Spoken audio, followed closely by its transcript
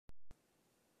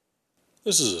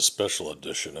This is a special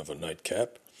edition of a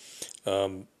Nightcap.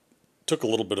 Took a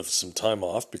little bit of some time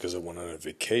off because I went on a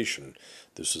vacation.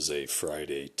 This is a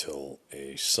Friday till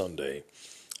a Sunday.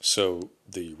 So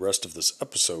the rest of this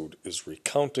episode is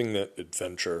recounting that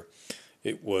adventure.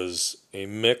 It was a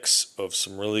mix of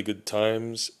some really good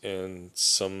times and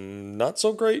some not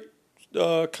so great,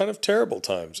 kind of terrible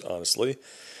times, honestly.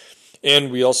 And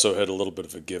we also had a little bit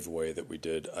of a giveaway that we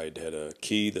did. I'd had a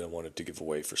key that I wanted to give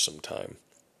away for some time.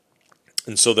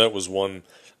 And so that was won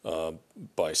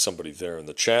by somebody there in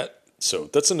the chat. So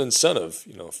that's an incentive,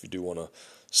 if you do want to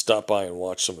stop by and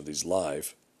watch some of these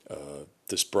live.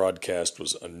 This broadcast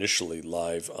was initially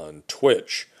live on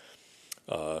Twitch.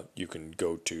 You can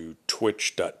go to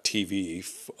twitch.tv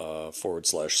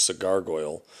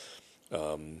 /cigargoyle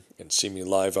and see me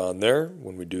live on there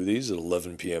when we do these at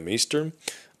 11 p.m. Eastern.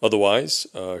 Otherwise,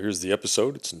 here's the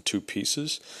episode. It's in two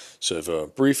pieces. So I have a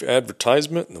brief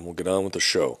advertisement, and then we'll get on with the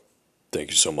show. Thank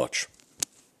you so much.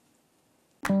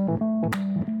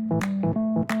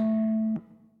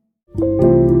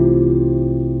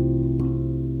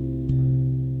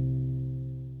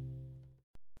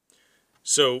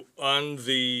 So, on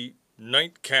the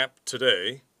Nightcap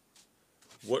today,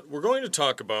 what we're going to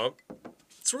talk about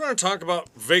is we're going to talk about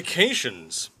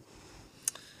vacations.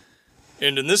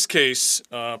 And in this case,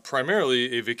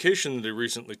 primarily a vacation that I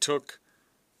recently took.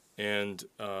 And,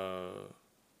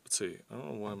 let's see, I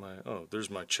don't know why there's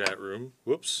my chat room.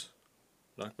 Whoops.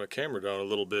 Knocked my camera down a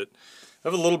little bit. I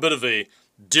have a little bit of a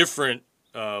different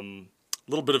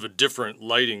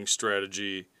lighting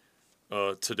strategy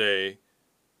today.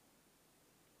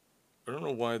 I don't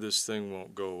know why this thing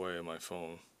won't go away on my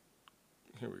phone.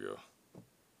 Here we go.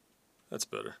 That's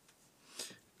better.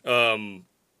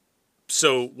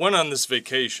 So went on this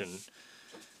vacation,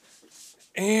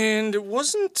 and it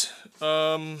wasn't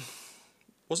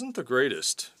the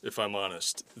greatest, if I'm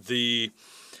honest. The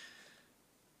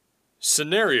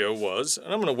scenario was,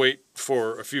 and I'm going to wait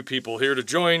for a few people here to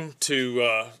join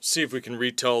to see if we can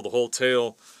retell the whole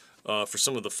tale for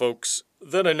some of the folks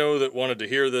that I know that wanted to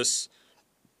hear this.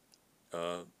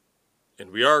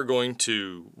 And we are going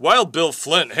to Wild Bill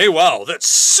Flint. Hey, wow, that's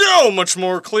so much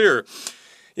more clear.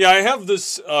 Yeah, I have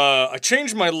this, I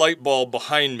changed my light bulb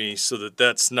behind me so that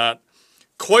that's not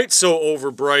quite so over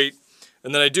bright.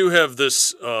 And then I do have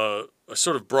this, I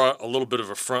sort of brought a little bit of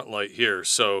a front light here.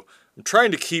 So I'm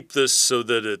trying to keep this so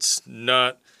that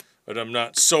I'm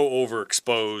not so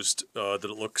overexposed that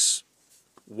it looks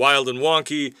wild and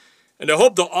wonky. And I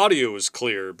hope the audio is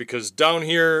clear, because down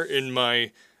here in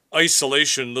my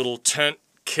isolation little tent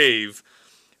cave,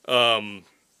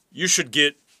 you should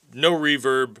get no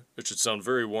reverb. It should sound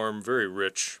very warm, very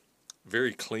rich,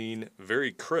 very clean,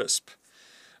 very crisp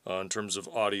in terms of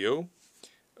audio.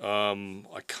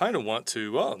 I kind of want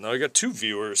to, now I got two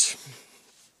viewers.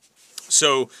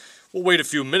 So we'll wait a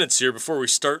few minutes here before we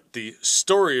start the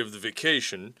story of the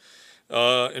vacation.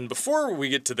 And before we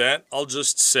get to that, I'll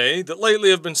just say that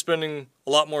lately I've been spending a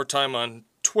lot more time on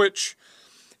Twitch,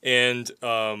 and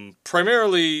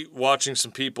primarily watching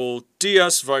some people: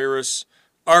 DS Virus,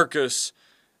 Arcus,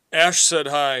 Ash Said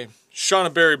Hi,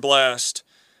 Shauna Berry Blast,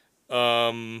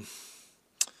 Dean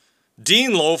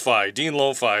Lo-Fi. Dean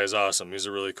Lo-Fi is awesome. He's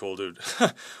a really cool dude.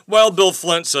 Wild Bill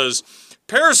Flint says,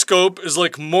 Periscope is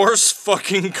like Morse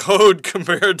fucking code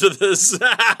compared to this.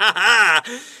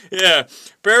 Yeah,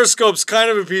 Periscope's kind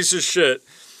of a piece of shit.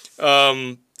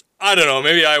 I don't know,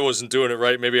 maybe I wasn't doing it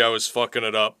right, maybe I was fucking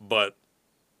it up, but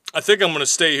I think I'm going to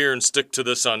stay here and stick to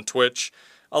this on Twitch.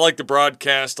 I like the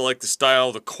broadcast, I like the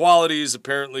style, the quality is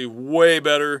apparently way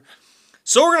better.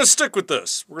 So we're going to stick with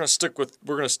this. We're going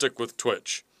to stick with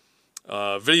Twitch.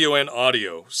 Video and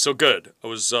audio. So good. I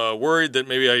was worried that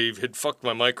maybe I had fucked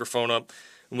my microphone up.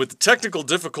 And with the technical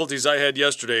difficulties I had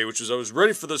yesterday, which was I was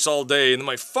ready for this all day, and then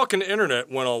my fucking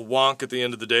internet went all wonk at the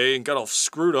end of the day and got all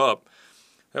screwed up.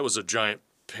 That was a giant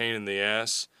pain in the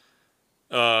ass.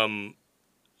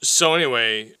 So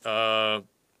anyway, I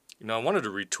wanted to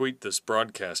retweet this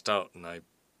broadcast out, and I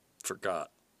forgot.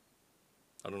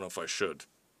 I don't know if I should.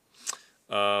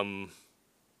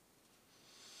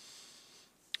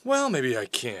 Well, maybe I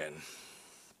can.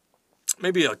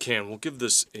 We'll give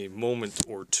this a moment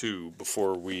or two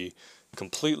before we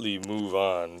completely move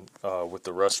on with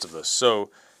the rest of this. So,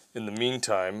 in the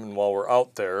meantime, and while we're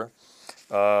out there,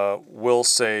 we'll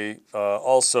say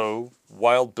also,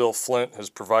 Wild Bill Flint has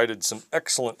provided some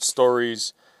excellent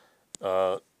stories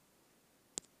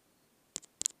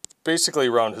basically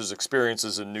around his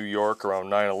experiences in New York around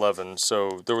 9/11.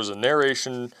 So there was a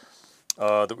narration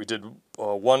that we did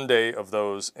one day of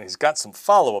those, and he's got some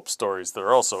follow-up stories that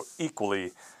are also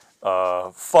equally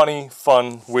funny,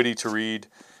 fun, witty to read.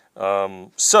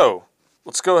 So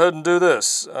let's go ahead and do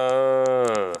this.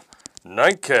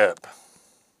 Nightcap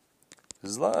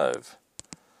is live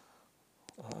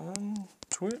on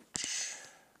Twitch.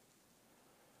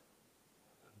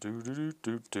 Do do do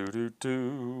do do do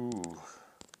do.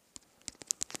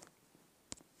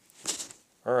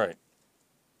 All right.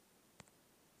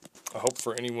 I hope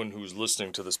for anyone who's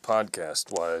listening to this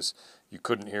podcast-wise, you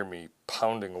couldn't hear me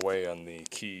pounding away on the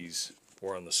keys,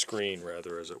 or on the screen,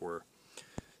 rather, as it were.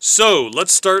 So,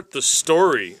 let's start the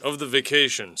story of the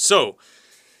vacation. So,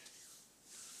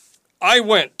 I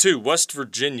went to West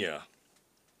Virginia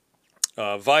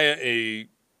via a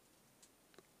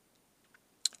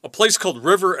place called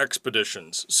River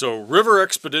Expeditions. So, River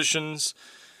Expeditions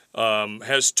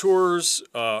has tours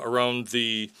around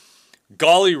the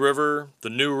Gauley River, the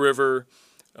New River,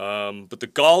 but the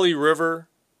Gauley River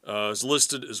is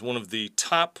listed as one of the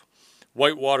top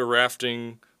whitewater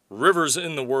rafting rivers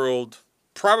in the world,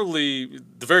 probably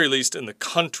the very least in the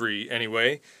country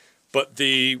anyway. But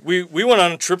we went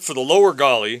on a trip for the Lower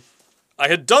Gauley. I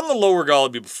had done the Lower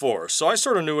Gauley before, so I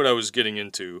sort of knew what I was getting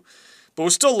into, but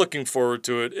was still looking forward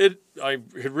to it. I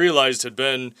had realized had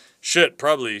been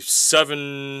probably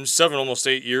seven, almost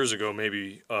 8 years ago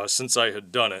maybe since I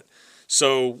had done it.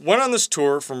 So, went on this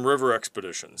tour from River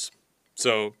Expeditions.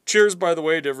 So, cheers, by the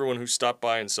way, to everyone who stopped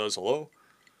by and says hello.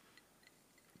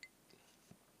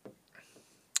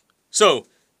 So,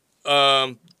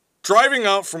 driving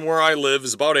out from where I live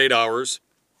is about 8 hours.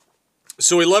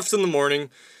 So, we left in the morning,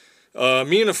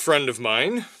 me and a friend of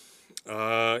mine,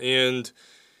 and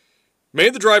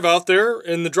made the drive out there,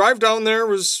 and the drive down there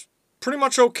was pretty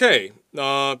much okay.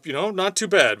 Not too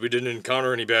bad. We didn't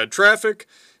encounter any bad traffic,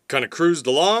 kind of cruised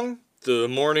along. The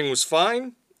morning was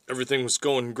fine. Everything was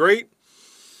going great.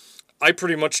 I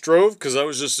pretty much drove because I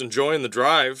was just enjoying the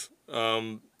drive.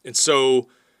 And so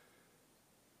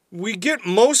we get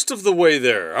most of the way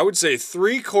there. I would say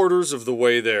 3/4 of the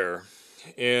way there.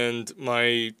 And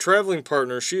my traveling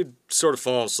partner, she had sort of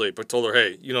fallen asleep. I told her,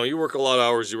 hey, you work a lot of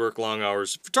hours, you work long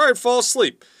hours. If you're tired, fall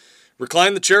asleep.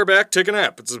 Recline the chair back, take a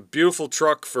nap. It's a beautiful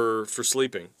truck for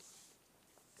sleeping.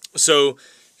 So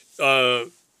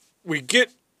we get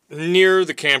near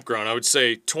the campground, I would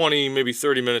say 20, maybe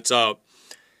 30 minutes out,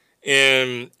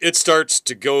 and it starts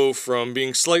to go from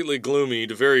being slightly gloomy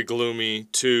to very gloomy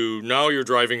to now you're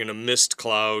driving in a mist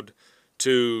cloud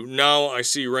to now I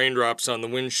see raindrops on the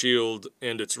windshield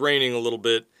and it's raining a little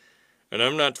bit and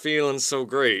I'm not feeling so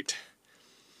great.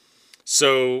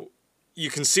 So you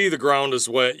can see the ground is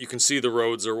wet, you can see the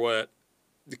roads are wet.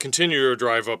 We continue to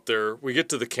drive up there, we get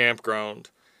to the campground,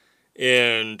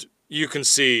 and you can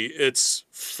see it's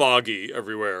foggy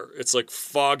everywhere. It's like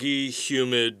foggy,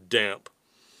 humid, damp.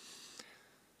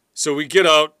 So we get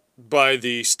out by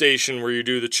the station where you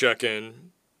do the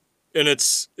check-in, and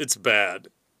it's bad.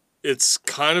 It's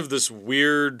kind of this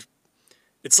weird,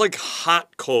 it's like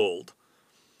hot cold.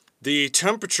 The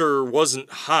temperature wasn't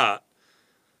hot,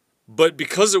 but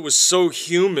because it was so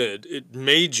humid, it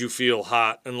made you feel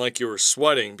hot and like you were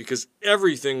sweating because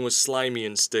everything was slimy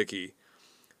and sticky.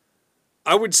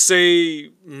 I would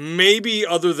say maybe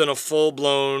other than a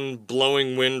full-blown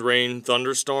blowing wind, rain,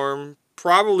 thunderstorm,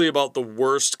 probably about the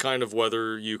worst kind of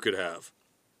weather you could have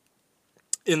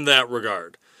in that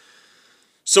regard.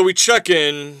 So we check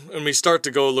in and we start to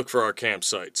go look for our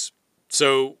campsites.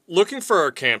 So looking for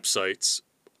our campsites,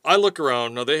 I look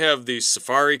around. Now they have these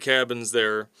safari cabins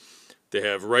there. They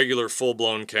have regular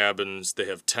full-blown cabins. They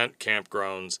have tent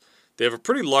campgrounds. They have a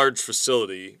pretty large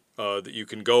facility that you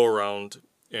can go around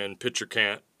and pitch your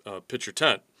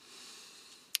tent,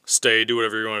 stay, do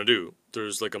whatever you want to do.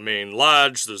 There's like a main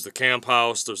lodge, there's the camp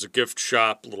house, there's a gift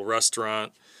shop, a little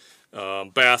restaurant,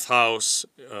 bathhouse,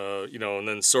 and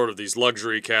then sort of these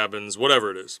luxury cabins, whatever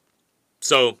it is.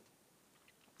 So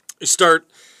you start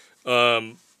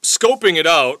scoping it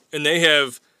out, and they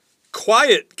have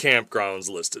quiet campgrounds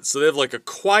listed. So they have like a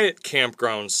quiet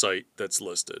campground site that's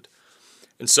listed.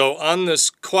 And so on this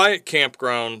quiet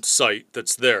campground site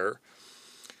that's there,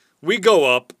 we go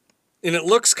up, and it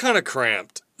looks kind of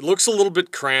cramped. It looks a little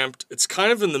bit cramped. It's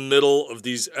kind of in the middle of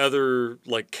these other,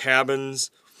 like,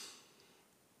 cabins.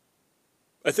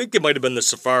 I think they might have been the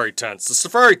safari tents. The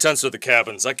safari tents are the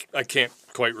cabins. I can't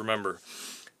quite remember.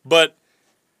 But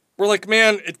we're like,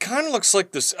 man, it kind of looks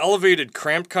like this elevated,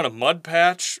 cramped kind of mud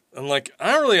patch. And, like,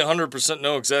 I don't really 100%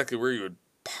 know exactly where you would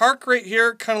park right here.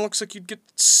 It kind of looks like you'd get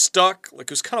stuck. Like,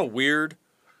 it was kind of weird.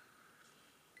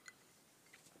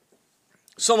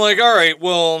 So I'm like, all right,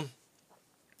 well,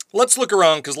 let's look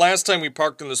around, because last time we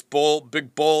parked in this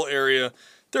big bowl area,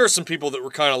 there are some people that were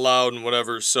kind of loud and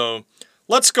whatever, so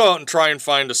let's go out and try and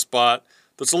find a spot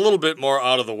that's a little bit more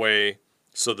out of the way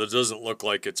so that it doesn't look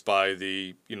like it's by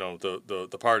the,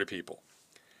 the party people.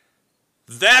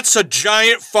 That's a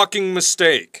giant fucking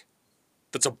mistake.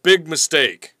 That's a big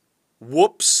mistake.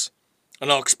 Whoops.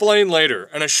 And I'll explain later.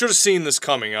 And I should have seen this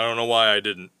coming. I don't know why I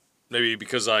didn't. Maybe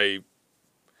because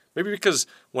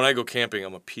when I go camping,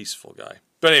 I'm a peaceful guy.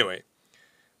 But anyway,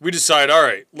 we decide, all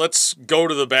right, let's go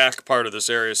to the back part of this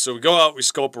area. So we go out, we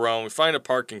scope around, we find a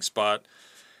parking spot.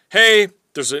 Hey,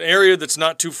 there's an area that's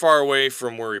not too far away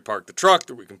from where we park the truck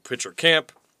that we can pitch our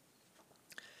camp.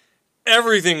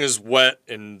 Everything is wet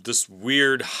in this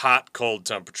weird, hot, cold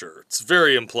temperature. It's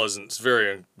very unpleasant. It's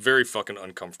very, very fucking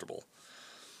uncomfortable.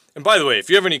 And by the way, if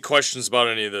you have any questions about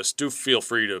any of this, do feel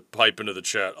free to pipe into the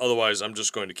chat. Otherwise, I'm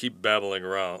just going to keep babbling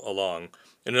along.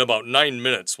 And in about 9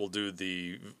 minutes, we'll do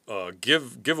the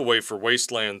giveaway for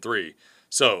Wasteland 3.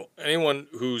 So, anyone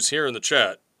who's here in the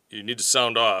chat, you need to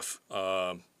sound off.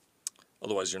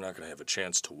 Otherwise, you're not going to have a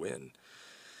chance to win.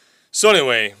 So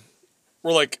anyway,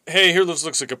 we're like, hey, here this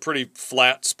looks like a pretty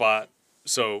flat spot.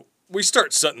 So we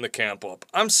start setting the camp up.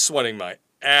 I'm sweating my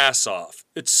ass off.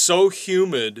 It's so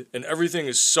humid and everything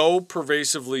is so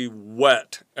pervasively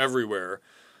wet everywhere.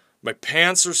 My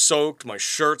pants are soaked, my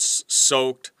shirt's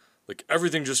soaked, like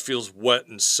everything just feels wet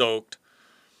and soaked.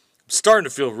 I'm starting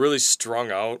to feel really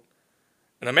strung out,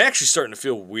 and I'm actually starting to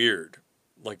feel weird,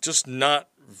 like just not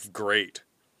great.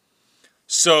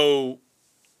 So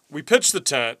we pitch the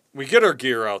tent, we get our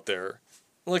gear out there.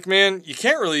 I'm like, man, you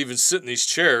can't really even sit in these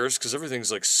chairs because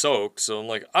everything's like soaked. So I'm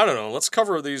like, I don't know, let's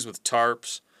cover these with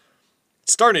tarps.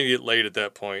 It's starting to get late at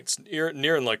that point. It's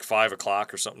nearing like 5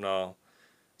 o'clock or something now.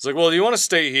 It's like, well, do you want to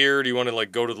stay here? Or do you want to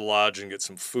like go to the lodge and get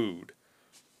some food?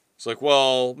 It's like,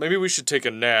 well, maybe we should take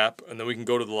a nap and then we can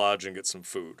go to the lodge and get some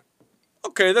food.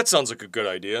 Okay, that sounds like a good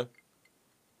idea.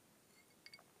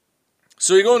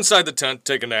 So you go inside the tent,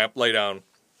 take a nap, lay down.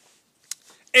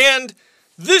 And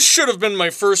this should have been my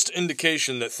first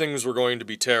indication that things were going to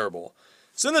be terrible.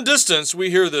 So in the distance, we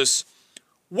hear this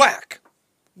whack,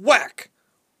 whack,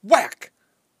 whack,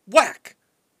 whack,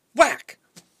 whack.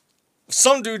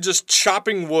 Some dude just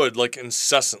chopping wood like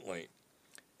incessantly.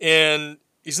 And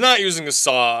he's not using a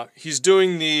saw. He's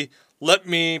doing the let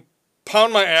me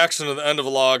pound my axe into the end of a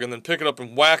log and then pick it up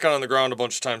and whack it on the ground a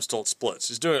bunch of times till it splits.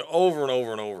 He's doing it over and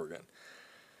over and over again.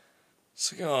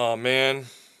 It's like, oh man.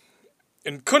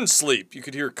 And couldn't sleep. You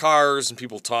could hear cars and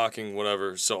people talking,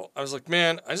 whatever. So I was like,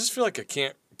 man, I just feel like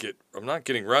I'm not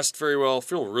getting rest very well. I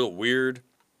feel real weird.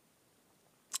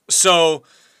 So,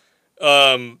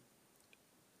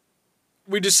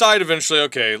 we decide eventually,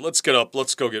 okay, let's get up,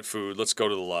 let's go get food, let's go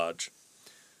to the lodge.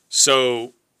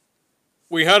 So,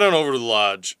 we head on over to the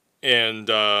lodge, and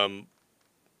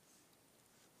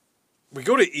we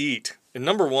go to eat. And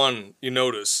number one, you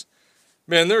notice,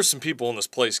 man, there's some people in this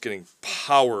place getting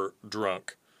power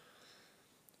drunk.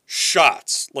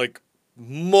 Shots, like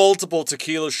multiple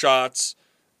tequila shots,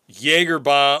 Jaeger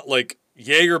bombs,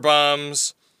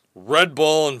 Red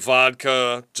Bull and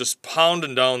vodka, just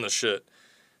pounding down the shit.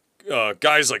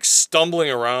 Guys like stumbling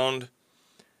around.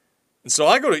 And so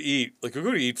I go to eat, we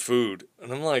go to eat food,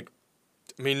 and I'm like,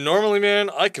 I mean, normally, man,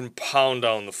 I can pound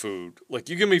down the food. Like,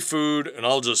 you give me food, and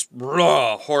I'll just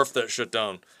horf that shit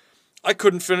down. I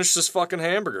couldn't finish this fucking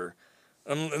hamburger.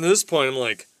 And at this point, I'm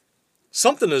like,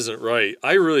 something isn't right.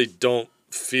 I really don't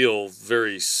feel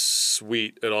very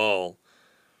sweet at all.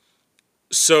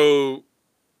 So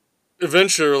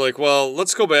eventually we're like, well,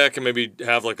 let's go back and maybe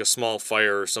have like a small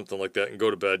fire or something like that and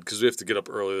go to bed because we have to get up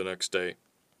early the next day.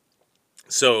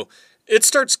 So it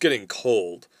starts getting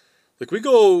cold. Like, we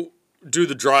go do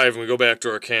the drive and we go back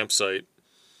to our campsite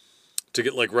to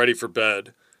get like ready for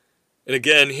bed. And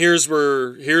again, here's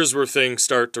where things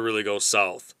start to really go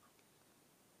south.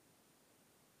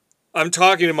 I'm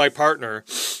talking to my partner,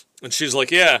 and she's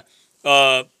like, yeah,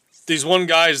 these one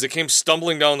guys that came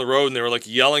stumbling down the road, and they were like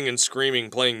yelling and screaming,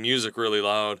 playing music really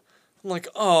loud. I'm like,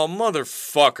 oh,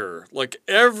 motherfucker. Like,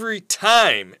 every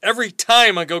time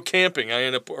I go camping, I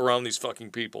end up around these fucking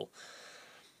people.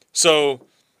 So,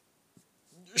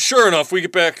 sure enough, we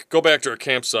go back to our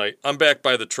campsite. I'm back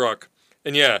by the truck.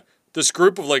 And yeah, this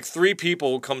group of like 3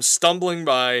 people come stumbling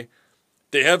by.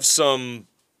 They have some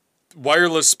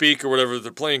wireless speaker or whatever.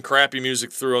 They're playing crappy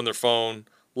music through on their phone.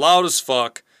 Loud as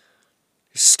fuck.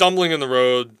 Stumbling in the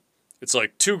road. It's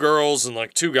like 2 girls and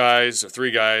like 2 guys or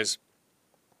 3 guys.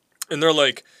 And they're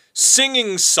like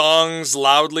singing songs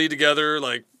loudly together.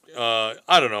 Like, I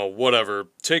don't know, whatever.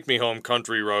 Take Me Home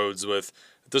Country Roads with,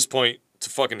 at this point, to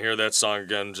fucking hear that song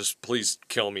again, just please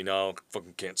kill me now.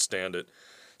 Fucking can't stand it.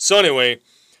 So anyway,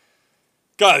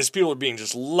 God, these people are being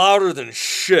just louder than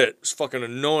shit. It's fucking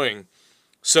annoying.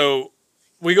 So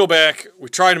we go back, we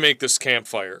try to make this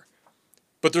campfire.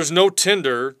 but there's no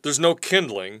tinder, there's no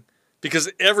kindling,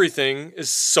 because everything is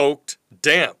soaked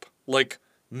damp. Like,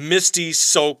 misty,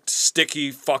 soaked,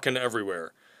 sticky, fucking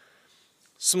everywhere.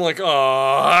 So I'm like,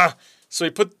 ah. So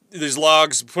he put these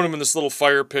logs, put them in this little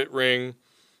fire pit ring.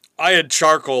 I had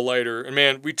charcoal lighter, and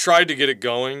man, we tried to get it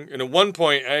going. And at one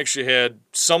point, I actually had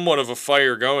somewhat of a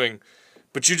fire going,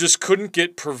 but you just couldn't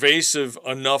get pervasive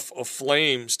enough of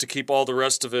flames to keep all the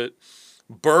rest of it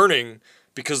burning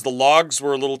because the logs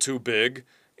were a little too big,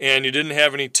 and you didn't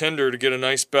have any tinder to get a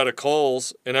nice bed of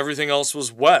coals, and everything else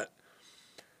was wet.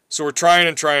 So we're trying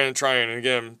and trying and trying. And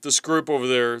again, this group over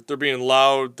there, they're being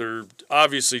loud. They're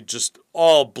obviously just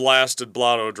all blasted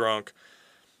blotto drunk.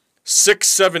 6,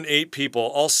 7, 8 people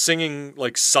all singing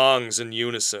like songs in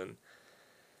unison.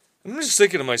 I'm just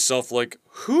thinking to myself, like,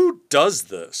 who does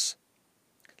this?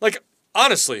 Like,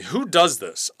 honestly, who does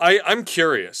this? I'm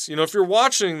curious. You know, if you're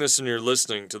watching this and you're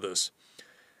listening to this,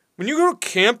 when you go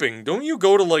camping, don't you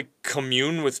go to, like,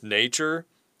 commune with nature?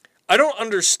 I don't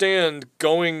understand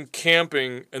going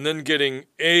camping and then getting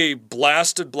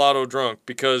blasted blotto drunk,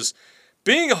 because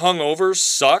being hungover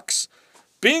sucks.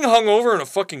 Being hungover in a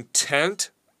fucking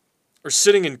tent or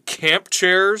sitting in camp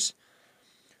chairs,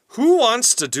 who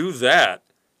wants to do that?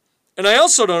 And I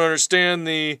also don't understand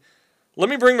let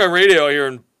me bring my radio here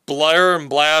and blare and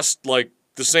blast like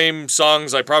the same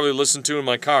songs I probably listen to in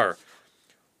my car.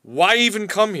 Why even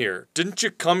come here? Didn't you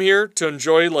come here to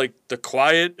enjoy, like, the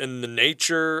quiet and the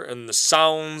nature and the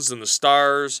sounds and the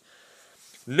stars?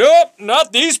 Nope,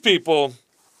 not these people.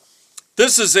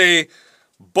 This is a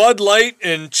Bud Light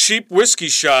and cheap whiskey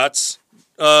shots.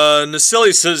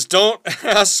 Nasili says, don't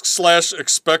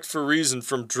ask/expect for reason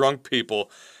from drunk people.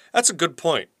 That's a good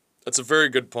point. That's a very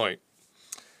good point.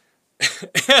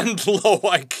 And low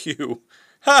IQ.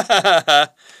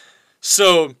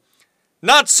 So,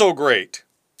 not so great.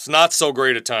 It's not so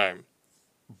great a time.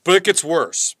 But it gets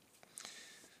worse.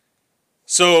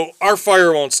 So, our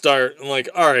fire won't start. I'm like,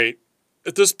 alright,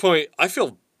 at this point, I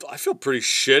feel pretty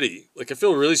shitty. Like, I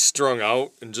feel really strung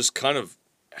out and just kind of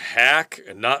hack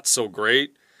and not so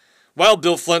great. Wild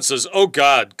Bill Flint says, oh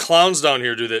God, clowns down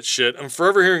here do that shit. I'm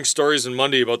forever hearing stories on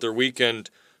Monday about their weekend,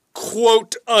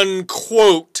 quote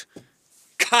unquote,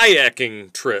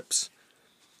 kayaking trips.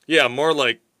 Yeah, more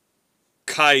like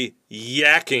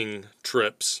kayaking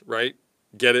trips, right?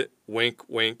 Get it? Wink,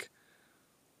 wink.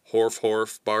 Horf,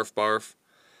 horf, barf, barf.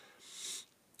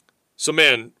 So,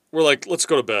 man, we're like, let's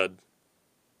go to bed.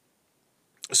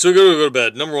 So we go to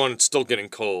bed. Number one, it's still getting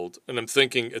cold. And I'm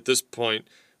thinking at this point,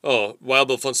 oh, Wild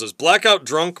Bill Flint says, blackout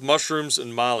drunk, mushrooms,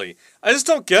 and Molly. I just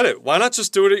don't get it. Why not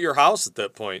just do it at your house at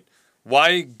that point?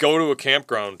 Why go to a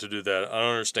campground to do that? I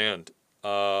don't understand.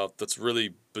 That's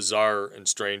really bizarre and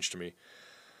strange to me.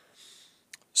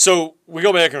 So we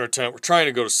go back in our tent. We're trying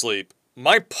to go to sleep.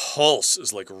 My pulse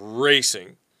is like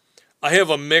racing. I have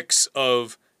a mix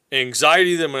of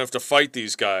anxiety that I'm going to have to fight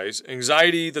these guys,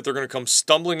 anxiety that they're going to come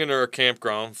stumbling into our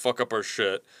campground, fuck up our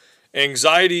shit,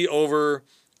 anxiety over,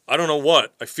 I don't know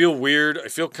what. I feel weird. I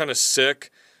feel kind of sick.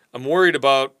 I'm worried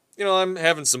about, I'm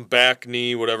having some back,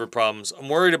 knee, whatever problems. I'm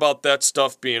worried about that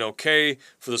stuff being okay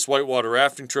for this whitewater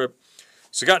rafting trip.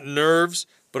 So I got nerves,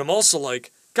 but I'm also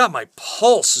like, God, my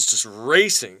pulse is just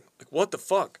racing. Like, what the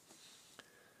fuck?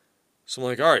 So I'm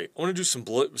like, all right, I want to do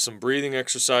some breathing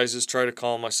exercises, try to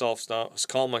calm myself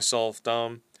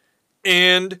down.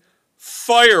 And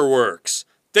fireworks.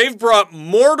 They've brought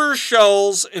mortar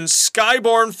shells and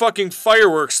skyborne fucking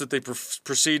fireworks that they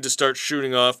proceed to start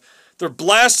shooting off. They're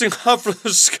blasting off from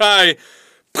the sky.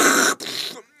 I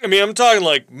mean, I'm talking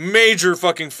like major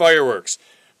fucking fireworks.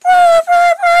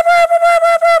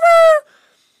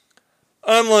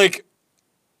 I'm like,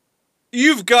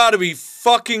 you've got to be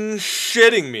fucking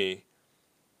shitting me.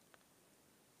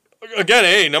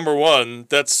 Again, number one,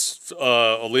 that's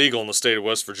illegal in the state of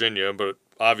West Virginia, but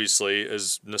obviously,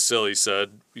 as Nasili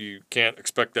said, you can't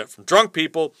expect that from drunk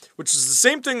people, which is the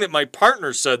same thing that my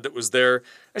partner said that was there.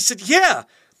 I said, yeah,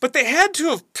 but they had to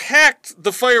have packed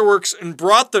the fireworks and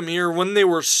brought them here when they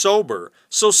were sober.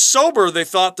 So sober, they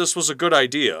thought this was a good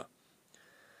idea.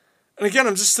 And again,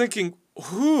 I'm just thinking,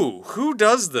 who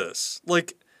does this?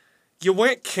 Like, you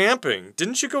went camping.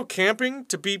 Didn't you go camping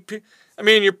to be... I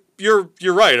mean, you're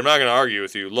right. I'm not going to argue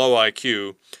with you. Low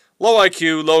IQ,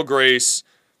 low grace,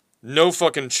 no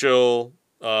fucking chill,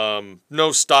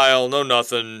 no style, no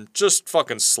nothing. Just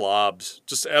fucking slobs.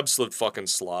 Just absolute fucking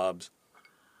slobs.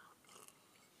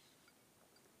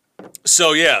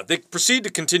 So, yeah, they proceed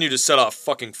to continue to set off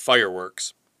fucking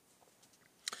fireworks.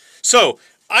 So,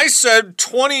 I said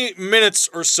 20 minutes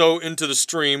or so into the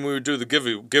stream we would do the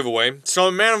giveaway. So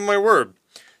I'm a man of my word.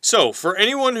 So, for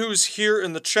anyone who's here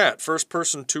in the chat, first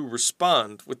person to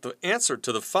respond with the answer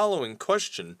to the following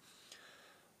question: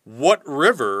 what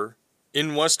river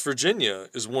in West Virginia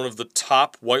is one of the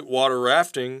top whitewater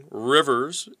rafting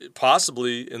rivers,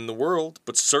 possibly in the world,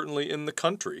 but certainly in the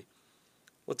country?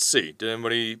 Let's see. Did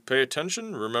anybody pay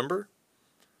attention? Remember?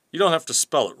 You don't have to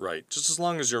spell it right. Just as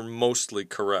long as you're mostly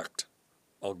correct,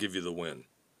 I'll give you the win.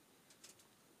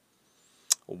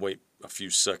 I'll wait a few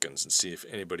seconds and see if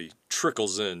anybody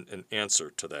trickles in an answer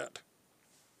to that.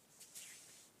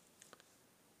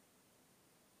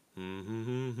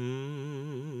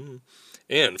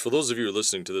 And for those of you who are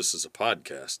listening to this as a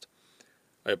podcast,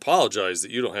 I apologize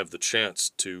that you don't have the chance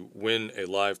to win a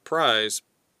live prize,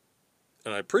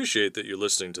 and I appreciate that you're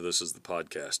listening to this as the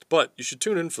podcast, but you should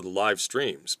tune in for the live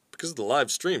streams. Because of the live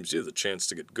streams, you have the chance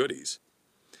to get goodies.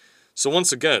 So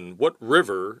once again, what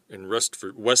river in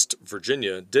West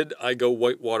Virginia did I go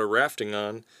whitewater rafting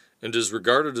on and is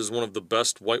regarded as one of the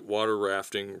best whitewater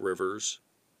rafting rivers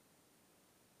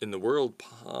in the world?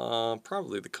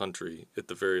 Probably the country at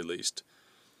the very least,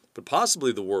 but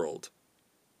possibly the world.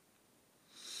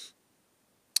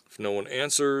 If no one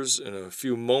answers in a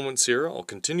few moments here, I'll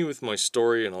continue with my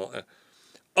story and I'll...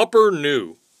 Upper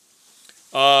New.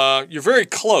 You're very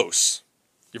close.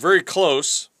 You're very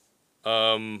close.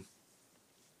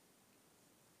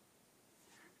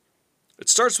 It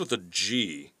starts with a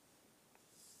G.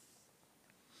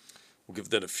 We'll give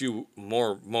that a few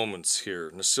more moments here.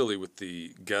 Nasili with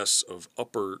the guess of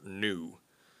Upper New.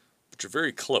 But you're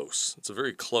very close. It's a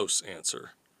very close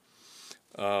answer.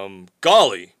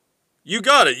 Golly. You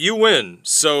got it. You win.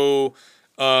 So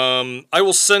I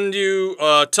will send you,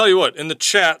 tell you what, in the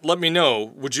chat, let me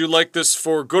know. Would you like this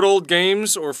for Good Old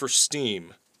Games or for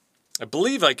Steam? I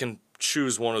believe I can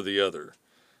choose one or the other.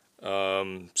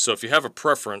 So if you have a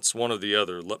preference, one or the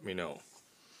other, let me know.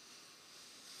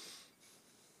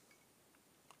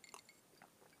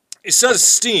 It says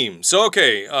Steam. So,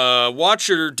 okay, watch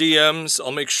your DMs.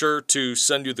 I'll make sure to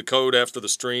send you the code after the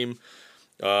stream.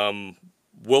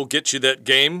 We'll get you that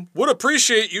game. Would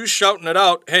appreciate you shouting it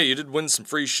out. Hey, you did win some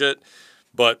free shit,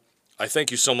 but I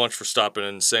thank you so much for stopping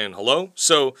and saying hello.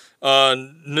 So,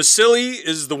 Nasili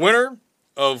is the winner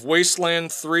of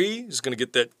Wasteland 3. He's going to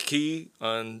get that key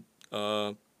on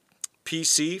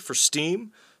PC for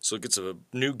Steam, so it gets a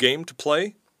new game to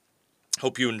play.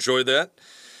 Hope you enjoy that.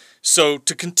 So,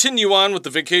 to continue on with the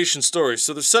vacation story,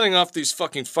 so they're setting off these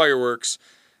fucking fireworks.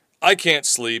 I can't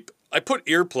sleep. I put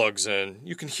earplugs in.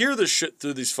 You can hear this shit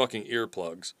through these fucking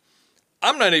earplugs.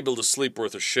 I'm not able to sleep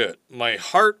worth a shit. My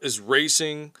heart is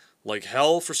racing like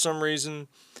hell for some reason.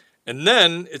 And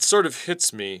then it sort of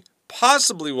hits me,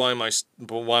 possibly why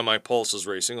my pulse is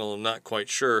racing, although I'm not quite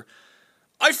sure.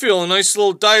 I feel a nice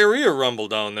little diarrhea rumble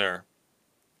down there.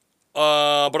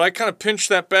 But I kind of pinch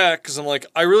that back because I'm like,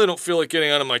 I really don't feel like getting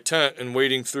out of my tent and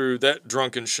wading through that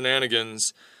drunken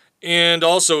shenanigans. And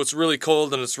also, it's really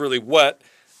cold and it's really wet,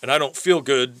 and I don't feel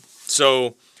good.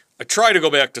 So I try to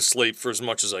go back to sleep for as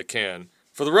much as I can.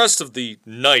 For the rest of the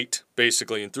night,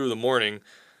 basically, and through the morning,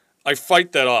 I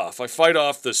fight that off. I fight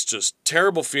off this just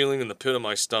terrible feeling in the pit of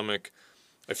my stomach.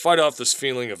 I fight off this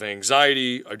feeling of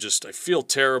anxiety. I feel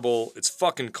terrible. It's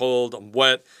fucking cold. I'm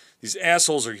wet. These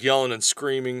assholes are yelling and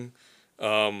screaming.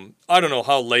 I don't know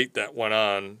how late that went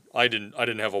on. I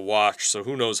didn't have a watch, so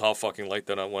who knows how fucking late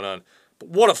that went on. But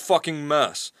what a fucking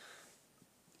mess.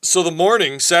 So the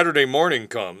morning, Saturday morning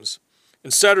comes,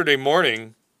 and Saturday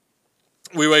morning,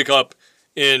 we wake up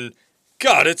in,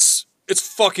 God, it's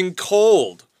fucking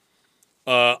cold.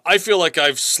 I feel like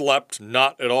I've slept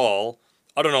not at all.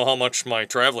 I don't know how much my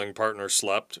traveling partner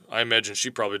slept. I imagine she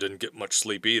probably didn't get much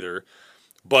sleep either.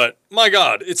 But, my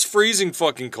God, it's freezing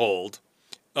fucking cold.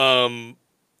 And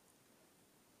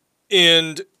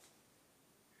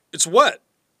it's wet.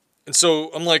 And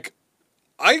so I'm like,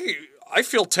 I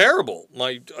feel terrible.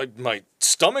 My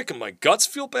stomach and my guts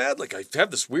feel bad. Like I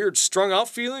have this weird strung out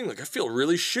feeling. Like I feel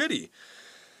really shitty.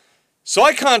 So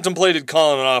I contemplated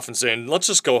calling it off and saying, let's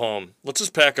just go home. Let's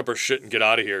just pack up our shit and get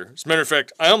out of here. As a matter of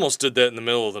fact, I almost did that in the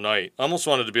middle of the night. I almost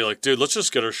wanted to be like, dude, let's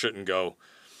just get our shit and go.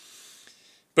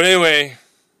 But anyway,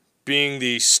 being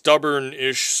the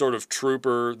stubborn-ish sort of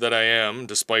trooper that I am,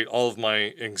 despite all of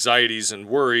my anxieties and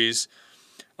worries,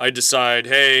 I decide,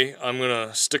 hey, I'm going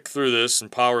to stick through this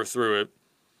and power through it.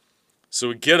 So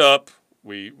we get up,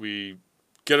 we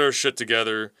get our shit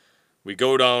together, we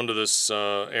go down to this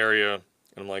area,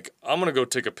 and I'm like, I'm going to go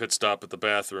take a pit stop at the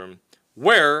bathroom,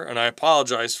 where, and I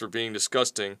apologize for being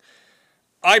disgusting,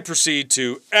 I proceed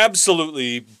to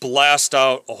absolutely blast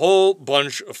out a whole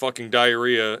bunch of fucking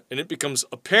diarrhea, and it becomes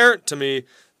apparent to me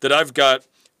that I've got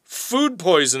food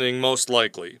poisoning most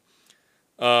likely.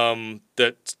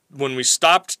 that when we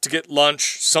stopped to get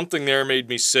lunch, something there made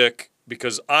me sick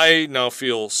because I now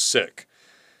feel sick.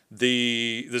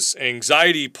 This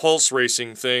anxiety pulse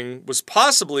racing thing was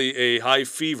possibly a high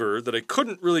fever that I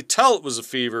couldn't really tell it was a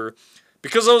fever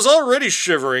because I was already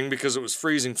shivering because it was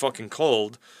freezing fucking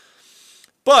cold.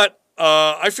 But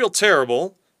I feel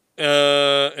terrible.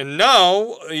 And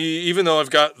now, even though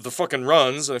I've got the fucking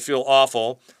runs and I feel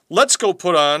awful, let's go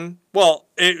put on, well,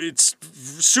 it's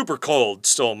super cold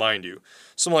still, mind you.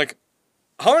 So I'm like,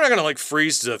 how am I going to like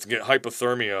freeze to death and get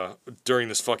hypothermia during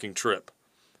this fucking trip?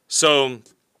 So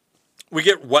we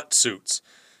get wetsuits.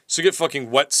 So we get fucking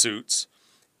wetsuits.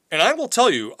 And I will tell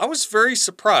you, I was very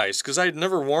surprised because I had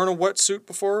never worn a wetsuit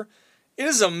before. It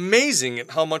is amazing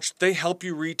at how much they help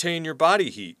you retain your body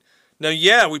heat. Now,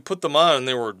 yeah, we put them on and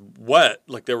they were wet,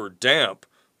 like they were damp,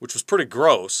 which was pretty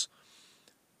gross.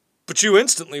 But you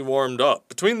instantly warmed up.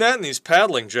 Between that and these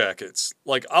paddling jackets,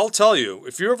 like I'll tell you,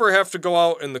 if you ever have to go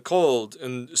out in the cold,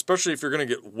 and especially if you're going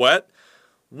to get wet,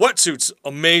 wetsuits,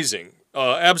 amazing.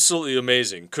 Absolutely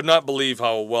amazing. Could not believe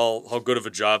how good of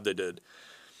a job they did.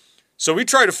 So we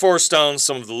try to force down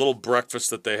some of the little breakfast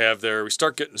that they have there. We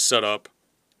start getting set up.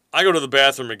 I go to the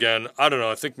bathroom again. I don't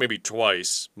know, I think maybe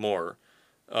twice more.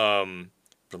 But I'm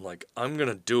like, I'm going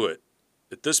to do it.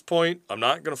 At this point, I'm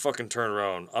not going to fucking turn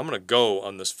around. I'm going to go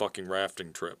on this fucking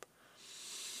rafting trip.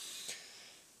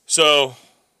 So,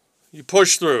 you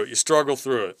push through it. You struggle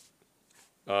through it.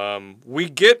 We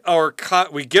get our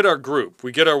group.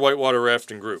 We get our whitewater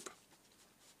rafting group.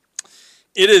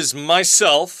 It is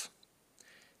myself,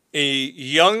 a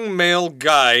young male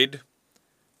guide,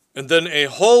 and then a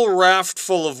whole raft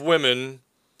full of women,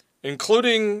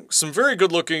 including some very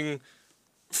good-looking,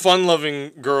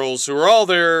 fun-loving girls who are all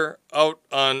there out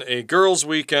on a girls'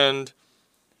 weekend,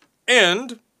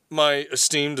 and my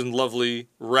esteemed and lovely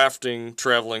rafting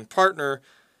traveling partner.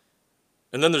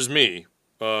 And then there's me,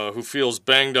 who feels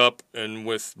banged up and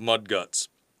with mud guts.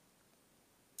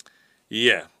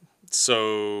 Yeah,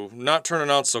 so not turning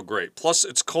out so great. Plus,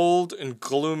 it's cold and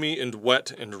gloomy and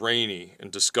wet and rainy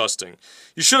and disgusting.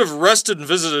 You should have rested and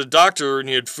visited a doctor and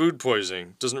you had food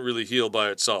poisoning. Doesn't really heal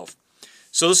by itself.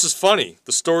 So this is funny.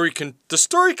 The story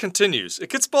continues. It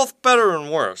gets both better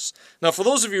and worse. Now, for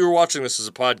those of you who are watching this as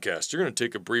a podcast, you're going to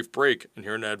take a brief break and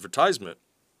hear an advertisement.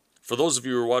 For those of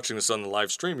you who are watching this on the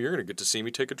live stream, you're going to get to see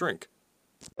me take a drink.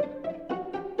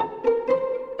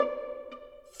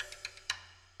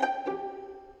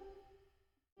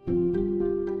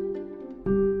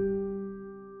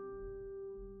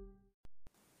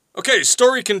 Okay,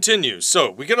 story continues.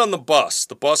 So, we get on the bus.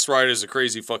 The bus ride is a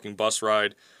crazy fucking bus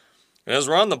ride. And as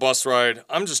we're on the bus ride,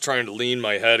 I'm just trying to lean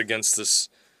against the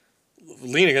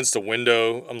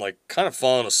window. I'm like kind of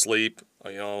falling asleep,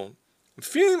 I'm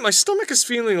feeling, my stomach is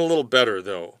feeling a little better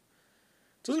though.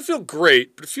 It doesn't feel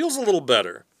great, but it feels a little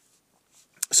better.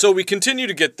 So we continue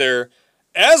to get there.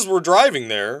 As we're driving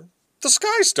there, the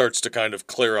sky starts to kind of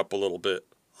clear up a little bit.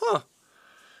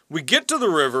 We get to the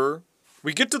river.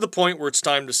 We get to the point where it's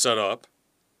time to set up.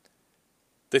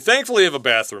 They thankfully have a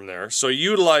bathroom there, so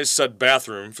utilize said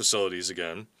bathroom facilities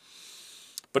again.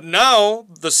 But now,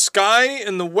 the sky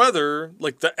and the weather,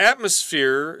 like the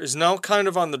atmosphere, is now kind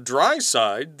of on the dry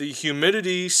side. The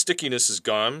humidity, stickiness is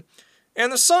gone,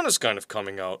 and the sun is kind of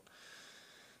coming out.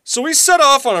 So we set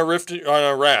off on a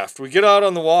raft. We get out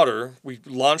on the water. We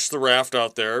launch the raft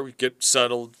out there. We get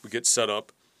settled. We get set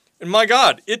up. And my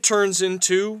God, it turns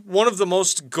into one of the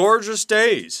most gorgeous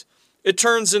days. It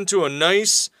turns into a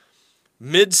nice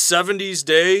mid-70s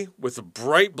day with a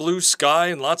bright blue sky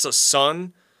and lots of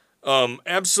sun.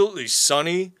 Absolutely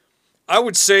sunny. I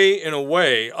would say, in a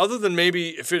way, other than maybe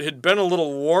if it had been a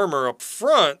little warmer up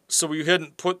front, so we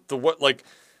hadn't put the wet, like,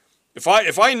 if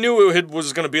I knew it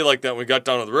was going to be like that when we got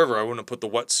down to the river, I wouldn't have put the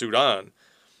wetsuit on.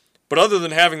 But other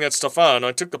than having that stuff on,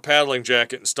 I took the paddling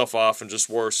jacket and stuff off and just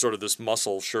wore sort of this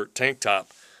muscle shirt tank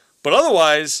top. But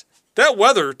otherwise, that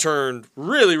weather turned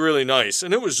really, really nice,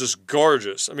 and it was just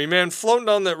gorgeous. I mean, man, floating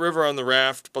down that river on the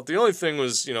raft, but the only thing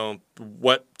was,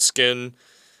 wet skin.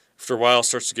 After a while,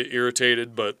 starts to get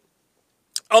irritated, but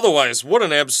otherwise, what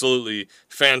an absolutely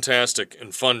fantastic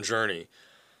and fun journey.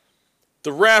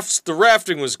 The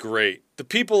rafting was great. The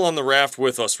people on the raft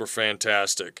with us were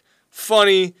fantastic.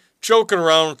 Funny, joking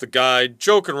around with the guide,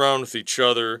 joking around with each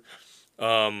other.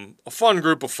 A fun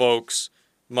group of folks.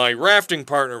 My rafting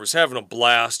partner was having a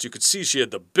blast. You could see she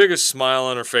had the biggest smile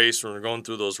on her face when we were going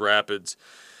through those rapids.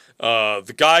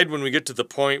 The guide, when we get to the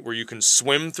point where you can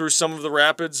swim through some of the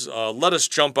rapids, let us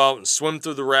jump out and swim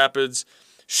through the rapids.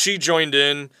 She joined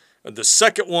in, The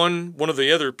second one of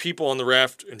the other people on the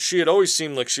raft, and she had always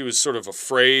seemed like she was sort of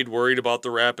afraid, worried about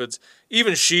the rapids.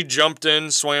 Even she jumped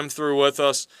in, swam through with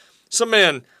us. So,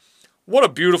 man, what a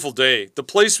beautiful day. The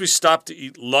place we stopped to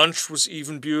eat lunch was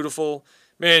even beautiful.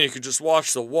 Man, you could just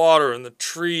watch the water and the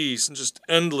trees and just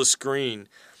endless green.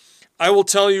 I will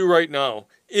tell you right now,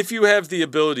 if you have the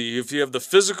ability, if you have the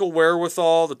physical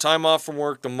wherewithal, the time off from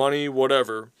work, the money,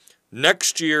 whatever,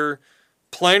 next year,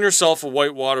 plan yourself a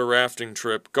whitewater rafting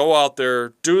trip. Go out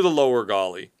there, do the lower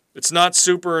Golly. It's not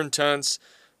super intense,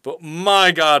 but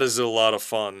my God, is it a lot of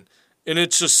fun. And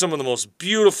it's just some of the most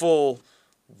beautiful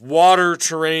water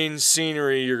terrain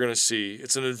scenery you're going to see.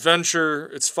 It's an adventure.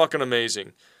 It's fucking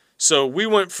amazing. So we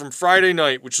went from Friday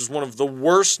night, which is one of the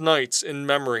worst nights in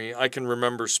memory I can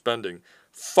remember spending.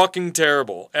 Fucking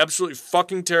terrible. Absolutely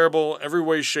fucking terrible, every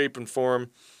way, shape, and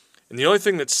form. And the only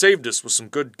thing that saved us was some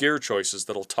good gear choices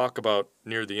that I'll talk about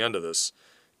near the end of this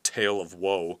tale of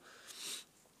woe.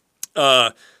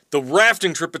 The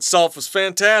rafting trip itself was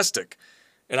fantastic.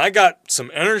 And I got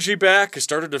some energy back. I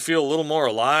started to feel a little more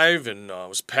alive, and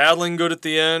was paddling good at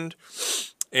the end.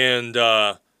 And,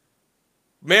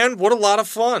 man, what a lot of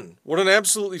fun. What an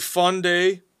absolutely fun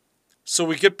day. So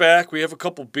we get back. We have a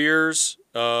couple beers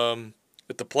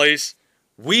at the place.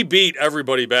 We beat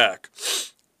everybody back.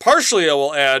 Partially, I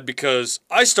will add, because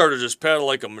I started to just paddle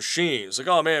like a machine. It's like,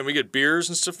 oh, man, we get beers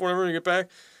and stuff whenever we get back.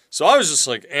 So I was just,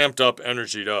 like, amped up,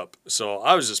 energied up. So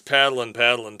I was just paddling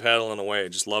away. I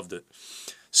just loved it.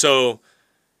 So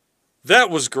that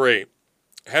was great.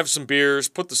 Have some beers,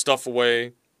 put the stuff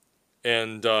away,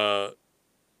 and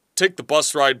take the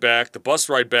bus ride back. The bus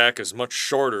ride back is much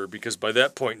shorter because by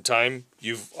that point in time,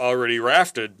 you've already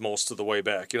rafted most of the way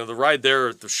back. You know, the ride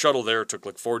there, the shuttle there took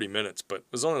like 40 minutes, but it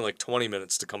was only like 20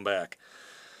 minutes to come back.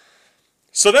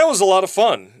 So that was a lot of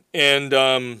fun.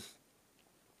 And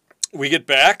we get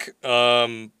back,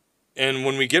 and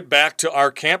when we get back to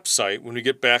our campsite, when we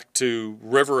get back to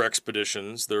river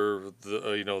expeditions, the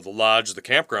lodge, the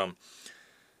campground,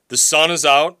 the sun is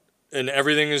out. And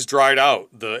everything is dried out.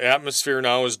 The atmosphere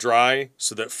now is dry,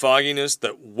 so that fogginess,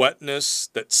 that wetness,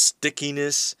 that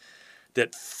stickiness,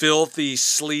 that filthy,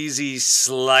 sleazy,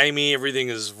 slimy, everything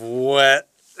is wet.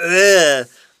 Ugh,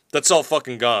 that's all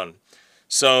fucking gone.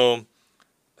 So,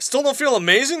 I still don't feel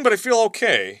amazing, but I feel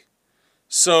okay.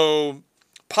 So,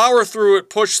 power through it,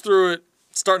 push through it,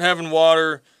 start having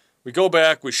water. We go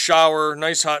back, we shower,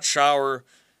 nice hot shower,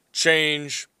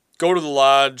 change, go to the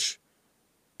lodge.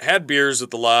 Had beers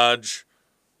at the lodge,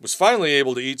 was finally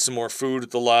able to eat some more food at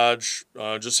the lodge,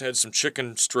 just had some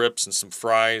chicken strips and some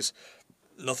fries,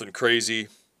 nothing crazy.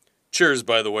 Cheers,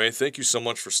 by the way, thank you so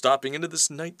much for stopping into this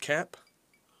Nightcap.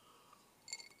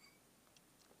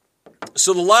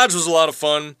 So the lodge was a lot of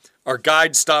fun, our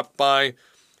guide stopped by,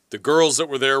 the girls that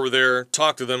were there,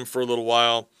 talked to them for a little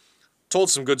while,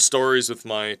 told some good stories with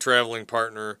my traveling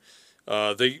partner.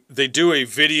 They do a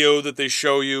video that they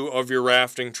show you of your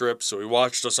rafting trip, so we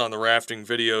watched us on the rafting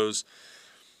videos,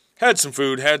 had some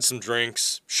food, had some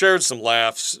drinks, shared some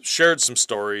laughs, shared some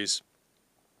stories,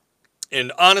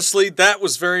 and honestly, that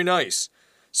was very nice.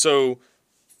 So,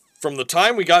 from the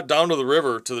time we got down to the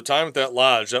river to the time at that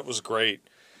lodge, that was great.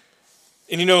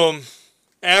 And you know,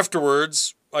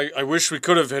 afterwards, I wish we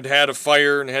could have had a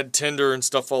fire and had tinder and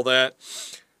stuff all that,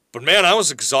 but man, I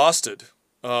was exhausted.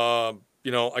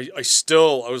 You know, I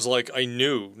was like, I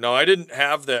knew. Now, I didn't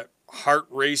have that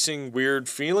heart-racing, weird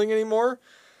feeling anymore,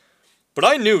 but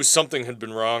I knew something had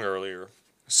been wrong earlier.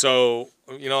 So,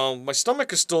 you know, my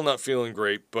stomach is still not feeling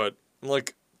great, but,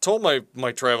 like, told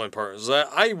my traveling partners that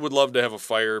I would love to have a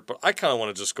fire, but I kind of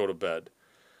want to just go to bed.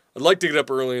 I'd like to get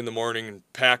up early in the morning and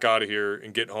pack out of here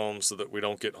and get home so that we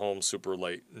don't get home super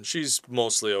late. And she's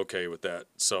mostly okay with that,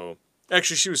 so...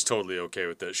 Actually, she was totally okay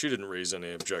with that. She didn't raise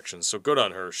any objections, so good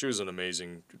on her. She was an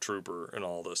amazing trooper in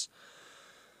all this.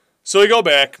 So we go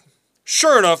back.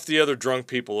 Sure enough, the other drunk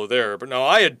people are there. But now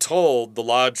I had told the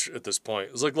lodge at this point,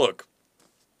 I was like, look,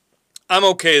 I'm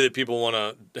okay that people want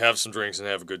to have some drinks and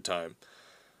have a good time.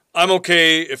 I'm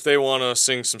okay if they want to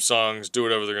sing some songs, do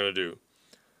whatever they're going to do.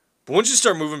 But once you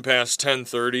start moving past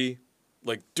 10:30,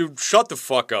 like, dude, shut the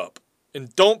fuck up.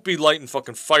 And don't be lighting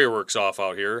fucking fireworks off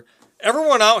out here.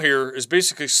 Everyone out here is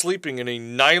basically sleeping in a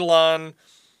nylon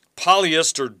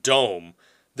polyester dome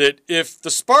that if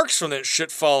the sparks from that shit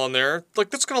fall in there,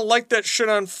 like, that's going to light that shit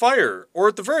on fire. Or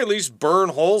at the very least, burn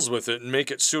holes with it and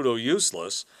make it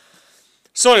pseudo-useless.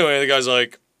 So anyway, the guy's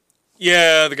like,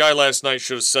 yeah, the guy last night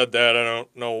should have said that. I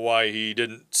don't know why he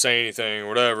didn't say anything or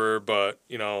whatever, but,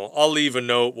 you know, I'll leave a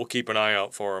note. We'll keep an eye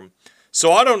out for him.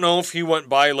 So I don't know if he went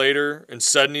by later and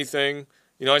said anything.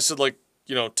 You know, I said, like,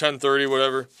 you know, 10:30,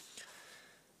 whatever.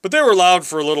 But they were loud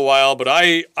for a little while, but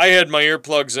I had my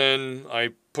earplugs in. I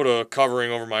put a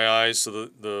covering over my eyes so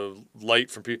the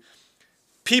light from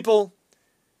people,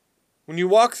 when you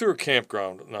walk through a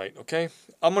campground at night, okay?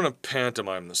 I'm going to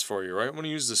pantomime this for you, right? I'm going to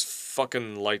use this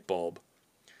fucking light bulb.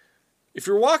 If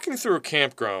you're walking through a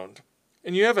campground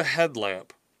and you have a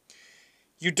headlamp,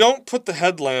 you don't put the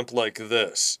headlamp like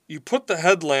this. You put the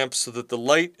headlamp so that the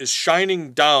light is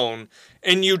shining down,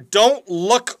 and you don't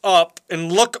look up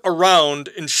and look around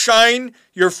and shine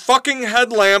your fucking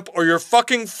headlamp or your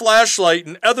fucking flashlight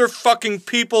in other fucking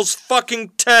people's fucking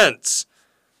tents.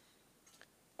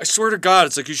 I swear to God,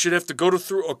 it's like you should have to go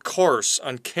through a course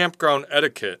on campground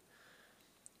etiquette.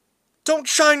 Don't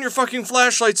shine your fucking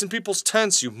flashlights in people's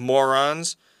tents, you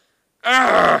morons.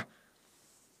 Ah!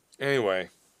 Anyway.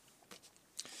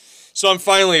 So I'm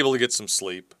finally able to get some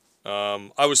sleep.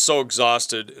 I was so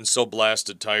exhausted and so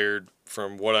blasted tired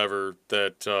from whatever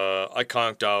that I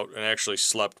conked out and actually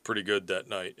slept pretty good that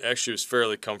night. Actually was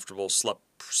fairly comfortable,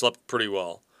 slept pretty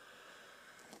well.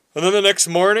 And then the next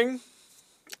morning,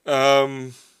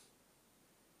 I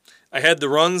had the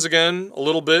runs again a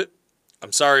little bit.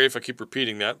 I'm sorry if I keep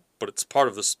repeating that, but it's part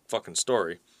of this fucking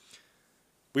story.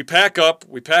 We pack up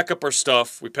our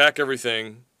stuff, we pack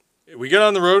everything. We get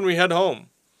on the road and we head home.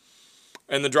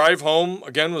 And the drive home,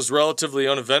 again, was relatively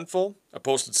uneventful. I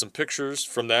posted some pictures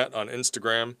from that on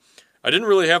Instagram. I didn't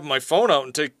really have my phone out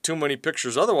and take too many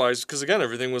pictures otherwise because, again,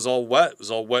 everything was all wet. It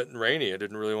was all wet and rainy. I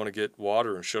didn't really want to get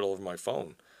water and shit all over my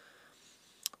phone.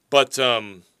 But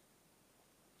the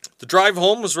drive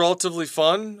home was relatively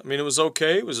fun. I mean, it was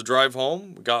okay. It was a drive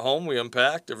home. We got home. We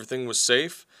unpacked. Everything was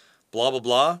safe. Blah, blah,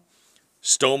 blah.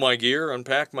 Stow my gear,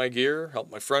 unpack my gear,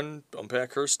 help my friend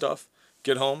unpack her stuff,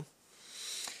 get home.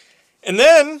 And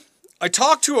then I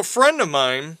talked to a friend of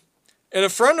mine, and a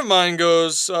friend of mine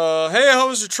goes, hey, how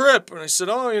was your trip? And I said,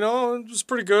 oh, it was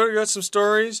pretty good. I got some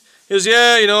stories. He goes,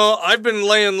 yeah, I've been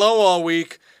laying low all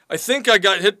week. I think I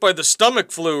got hit by the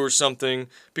stomach flu or something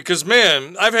because,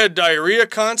 man, I've had diarrhea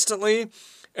constantly,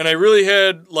 and I really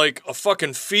had, like, a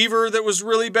fucking fever that was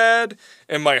really bad,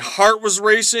 and my heart was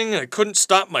racing, and I couldn't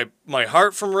stop my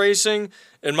heart from racing.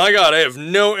 And my God, I have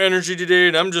no energy today,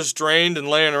 and I'm just drained and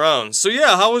laying around. So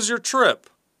yeah, how was your trip?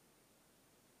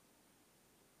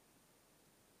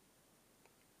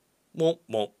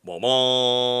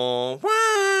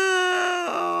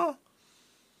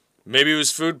 Maybe it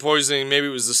was food poisoning, maybe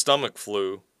it was the stomach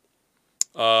flu.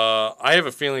 I have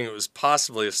a feeling it was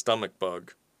possibly a stomach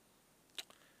bug.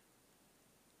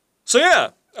 So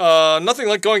yeah, nothing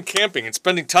like going camping and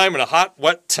spending time in a hot,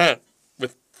 wet tent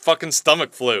with fucking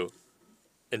stomach flu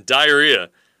and diarrhea,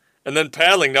 and then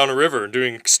paddling down a river and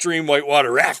doing extreme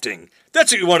whitewater rafting.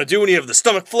 That's what you want to do when you have the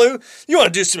stomach flu. You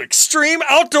want to do some extreme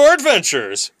outdoor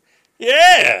adventures.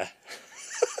 Yeah.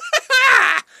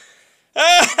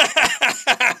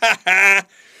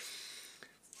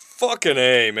 Fucking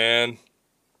A, man.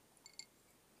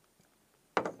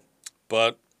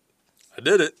 But I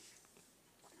did it.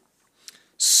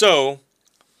 So,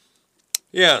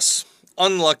 yes,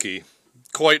 unlucky.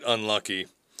 Quite unlucky.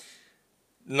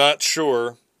 Not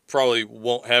sure. Probably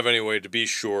won't have any way to be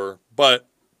sure. But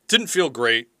didn't feel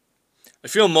great. I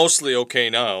feel mostly okay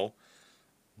now.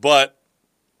 But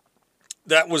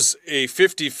that was a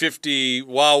 50-50,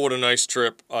 wow, what a nice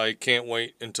trip. I can't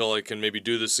wait until I can maybe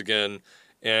do this again.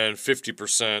 And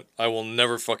 50%, I will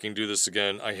never fucking do this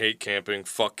again. I hate camping.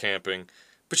 Fuck camping.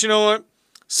 But you know what?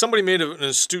 Somebody made an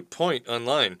astute point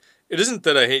online. It isn't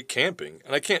that I hate camping.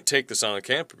 And I can't take this on a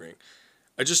camping.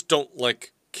 I just don't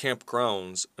like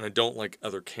campgrounds, and I don't like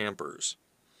other campers.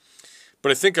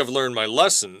 But I think I've learned my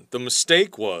lesson. The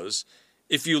mistake was,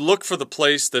 if you look for the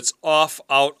place that's off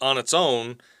out on its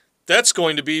own, that's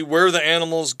going to be where the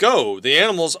animals go. The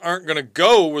animals aren't going to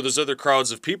go where there's other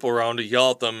crowds of people around to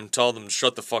yell at them and tell them to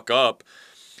shut the fuck up.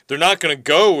 They're not going to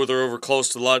go where they're over close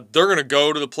to the lot. They're going to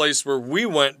go to the place where we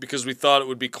went because we thought it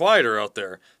would be quieter out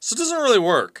there. So it doesn't really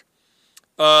work.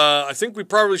 I think we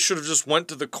probably should have just went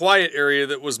to the quiet area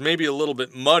that was maybe a little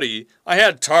bit muddy. I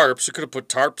had tarps. You could have put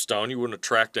tarps down. You wouldn't have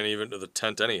tracked any of it to the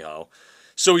tent anyhow.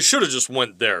 So we should have just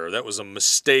went there. That was a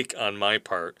mistake on my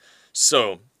part.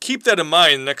 So keep that in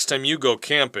mind next time you go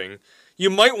camping.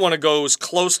 You might want to go as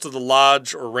close to the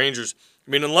lodge or rangers.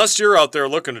 I mean, unless you're out there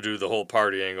looking to do the whole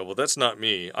party angle, but that's not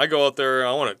me. I go out there,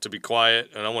 I want it to be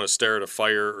quiet, and I want to stare at a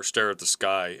fire or stare at the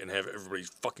sky and have everybody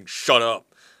fucking shut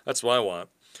up. That's what I want.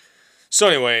 So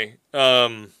anyway,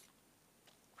 the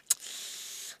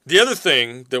other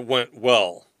thing that went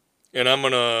well, and I'm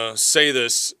going to say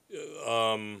this,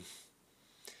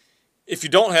 if you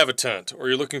don't have a tent or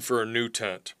you're looking for a new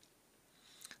tent,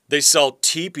 They sell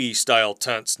teepee-style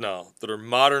tents now that are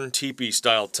modern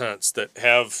teepee-style tents that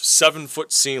have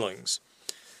 7-foot ceilings.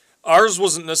 Ours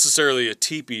wasn't necessarily a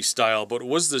teepee style, but it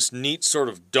was this neat sort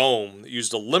of dome that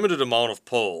used a limited amount of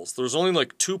poles. There's only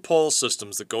like 2 pole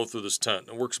systems that go through this tent.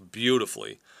 It works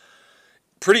beautifully.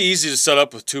 Pretty easy to set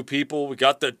up with 2 people. We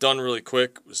got that done really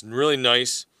quick. It was really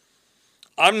nice.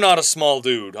 I'm not a small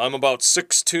dude. I'm about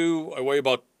 6'2". I weigh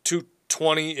about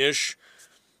 220-ish.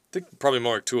 I think probably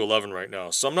more like 211 right now.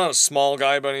 So I'm not a small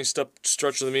guy by any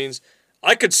stretch of the means.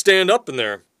 I could stand up in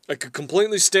there. I could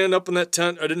completely stand up in that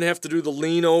tent. I didn't have to do the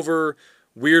lean over,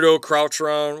 weirdo crouch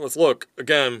around with, look,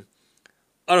 again,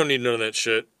 I don't need none of that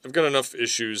shit. I've got enough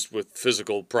issues with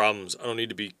physical problems. I don't need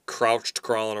to be crouched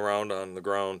crawling around on the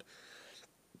ground.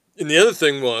 And the other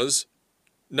thing was,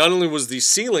 not only was the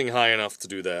ceiling high enough to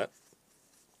do that,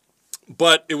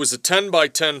 but it was a 10 by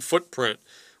 10 footprint,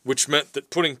 which meant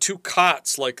that putting 2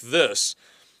 cots like this,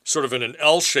 sort of in an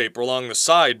L shape along the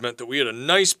side, meant that we had a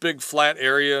nice big flat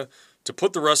area to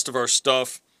put the rest of our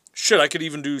stuff. Shit, I could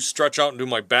even stretch out and do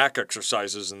my back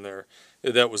exercises in there.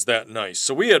 That was that nice.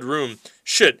 So we had room.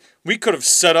 Shit, we could have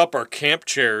set up our camp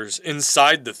chairs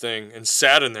inside the thing and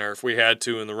sat in there if we had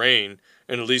to in the rain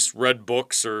and at least read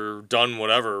books or done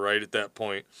whatever right at that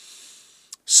point.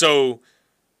 So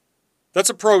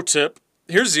that's a pro tip.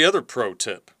 Here's the other pro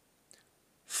tip.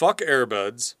 Fuck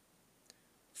airbeds.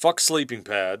 Fuck sleeping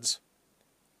pads.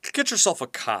 Get yourself a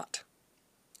cot.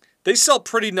 They sell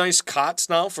pretty nice cots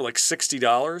now for like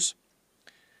 $60.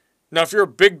 Now, if you're a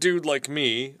big dude like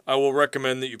me, I will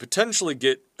recommend that you potentially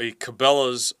get a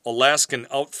Cabela's Alaskan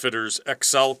Outfitters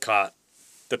XL cot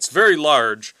that's very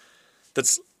large.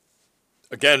 That's,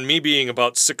 again, me being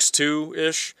about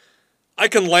 6'2"-ish. I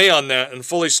can lay on that and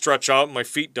fully stretch out and my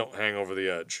feet don't hang over the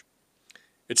edge.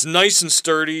 It's nice and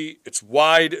sturdy. It's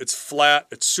wide. It's flat.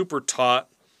 It's super taut.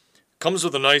 Comes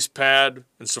with a nice pad,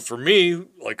 and so for me,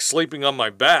 like sleeping on my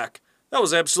back, that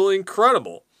was absolutely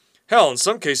incredible. Hell, in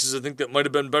some cases, I think that might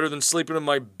have been better than sleeping in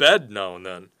my bed now and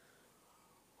then.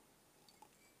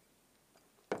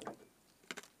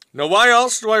 Now, why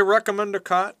else do I recommend a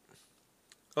cot?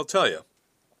 I'll tell you.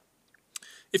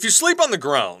 If you sleep on the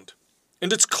ground,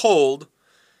 and it's cold,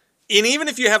 and even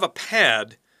if you have a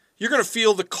pad, you're going to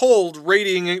feel the cold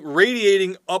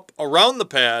radiating up around the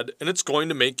pad, and it's going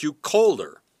to make you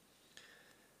colder.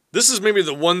 This is maybe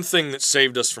the one thing that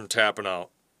saved us from tapping out.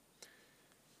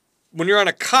 When you're on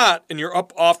a cot and you're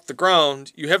up off the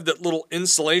ground, you have that little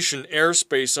insulation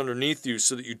airspace underneath you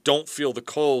so that you don't feel the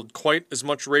cold quite as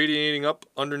much radiating up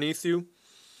underneath you.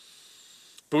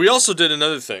 But we also did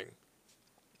another thing.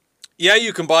 Yeah,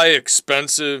 you can buy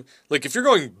expensive, like if you're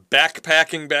going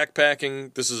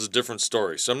backpacking, this is a different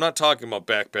story. So I'm not talking about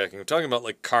backpacking, I'm talking about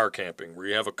like car camping, where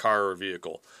you have a car or a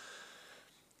vehicle.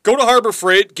 Go to Harbor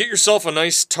Freight, get yourself a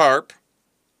nice tarp.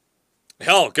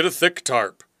 Hell, get a thick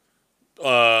tarp.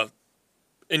 And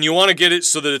you want to get it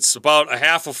so that it's about a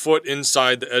half a foot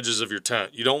inside the edges of your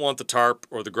tent. You don't want the tarp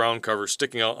or the ground cover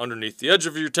sticking out underneath the edge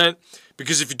of your tent,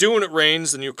 because if you do when it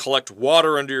rains, then you'll collect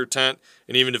water under your tent,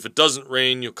 and even if it doesn't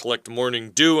rain, you'll collect morning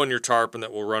dew on your tarp, and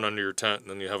that will run under your tent, and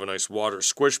then you have a nice water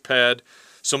squish pad.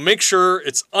 So make sure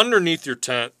it's underneath your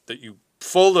tent, that you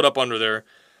fold it up under there.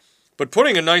 But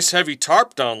putting a nice heavy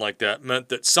tarp down like that meant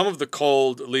that some of the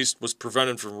cold, at least, was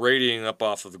prevented from radiating up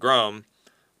off of the ground.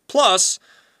 Plus,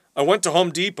 I went to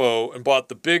Home Depot and bought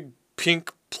the big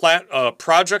pink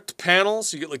project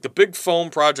panels. You get like the big foam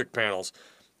project panels.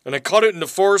 And I cut it into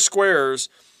 4 squares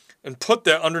and put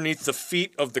that underneath the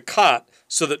feet of the cot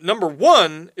so that, number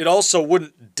one, it also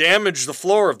wouldn't damage the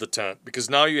floor of the tent. Because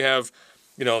now you have,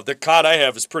 the cot I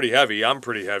have is pretty heavy. I'm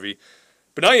pretty heavy.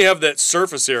 But now you have that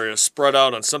surface area spread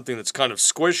out on something that's kind of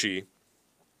squishy.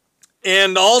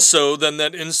 And also, then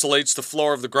that insulates the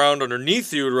floor of the ground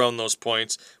underneath you around those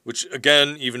points, which,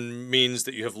 again, even means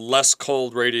that you have less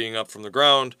cold radiating up from the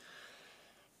ground.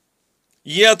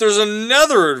 Yet there's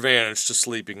another advantage to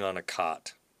sleeping on a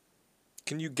cot.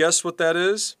 Can you guess what that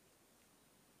is?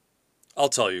 I'll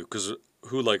tell you, because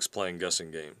who likes playing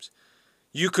guessing games?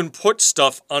 You can put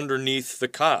stuff underneath the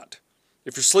cot.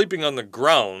 If you're sleeping on the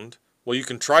ground, well, you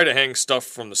can try to hang stuff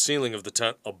from the ceiling of the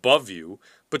tent above you,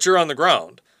 but you're on the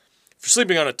ground. If you're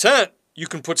sleeping on a tent, you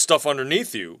can put stuff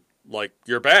underneath you, like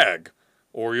your bag,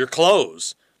 or your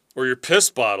clothes, or your piss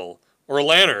bottle, or a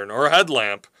lantern, or a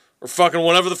headlamp, or fucking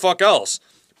whatever the fuck else.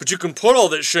 But you can put all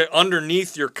that shit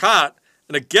underneath your cot,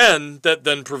 and again, that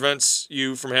then prevents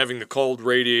you from having the cold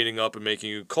radiating up and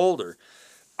making you colder.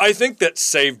 I think that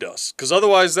saved us, because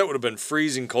otherwise that would have been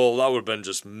freezing cold. I would have been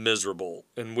just miserable.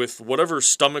 And with whatever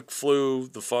stomach flu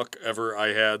the fuck ever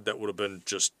I had, that would have been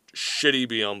just shitty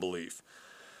beyond belief.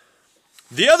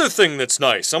 The other thing that's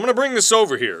nice, I'm going to bring this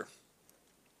over here.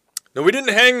 Now, we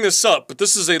didn't hang this up, but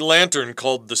this is a lantern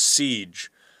called the Siege.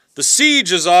 The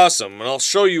Siege is awesome, and I'll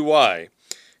show you why.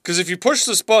 Because if you push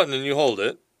this button and you hold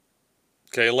it,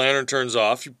 okay, lantern turns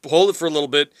off. You hold it for a little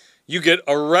bit, you get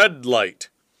a red light.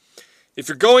 If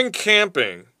you're going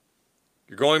camping,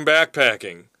 you're going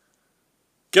backpacking,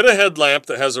 get a headlamp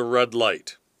that has a red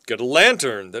light. Get a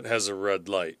lantern that has a red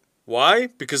light. Why?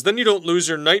 Because then you don't lose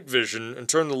your night vision and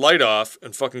turn the light off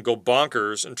and fucking go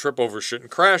bonkers and trip over shit and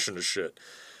crash into shit.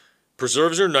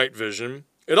 Preserves your night vision.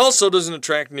 It also doesn't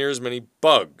attract near as many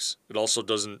bugs. It also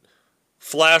doesn't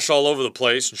flash all over the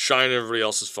place and shine in everybody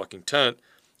else's fucking tent.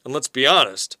 And let's be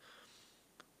honest,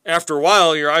 after a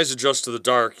while, your eyes adjust to the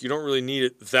dark. You don't really need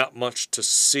it that much to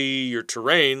see your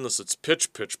terrain unless it's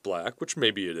pitch black, which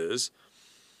maybe it is.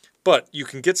 But you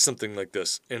can get something like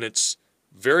this, and it's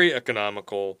very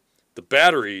economical. The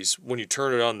batteries, when you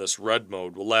turn it on this red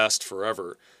mode, will last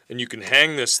forever. And you can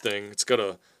hang this thing. It's got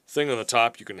a thing on the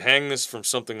top. You can hang this from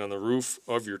something on the roof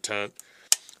of your tent.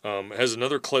 It has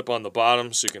another clip on the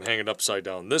bottom, so you can hang it upside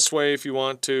down this way if you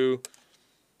want to.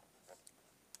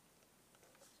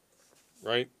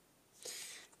 Right?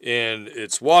 And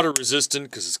it's water resistant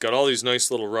because it's got all these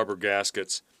nice little rubber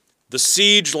gaskets. The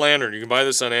Siege lantern, you can buy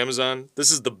this on Amazon.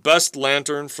 This is the best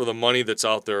lantern for the money that's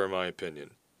out there, in my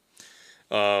opinion.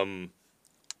 Again,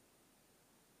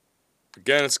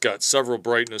 it's got several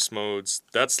brightness modes.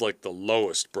 That's like the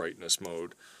lowest brightness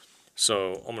mode.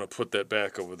 So I'm going to put that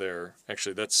back over there.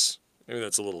 Actually, maybe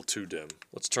that's a little too dim.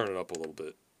 Let's turn it up a little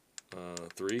bit.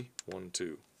 3, 1,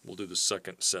 2. We'll do the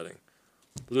second setting.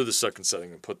 We'll do the second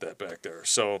setting and put that back there.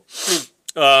 So,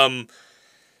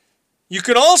 you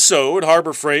can also, at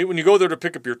Harbor Freight, when you go there to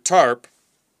pick up your tarp,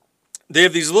 they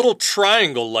have these little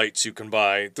triangle lights you can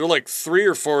buy. They're like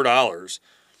 $3 or $4.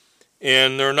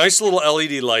 And they're a nice little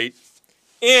LED light.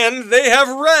 And they have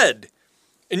red.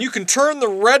 And you can turn the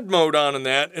red mode on in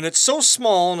that. And it's so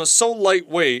small and it's so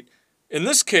lightweight. In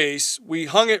this case, we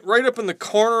hung it right up in the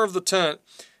corner of the tent.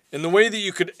 And the way that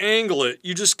you could angle it,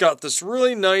 you just got this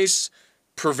really nice,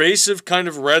 pervasive kind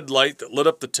of red light that lit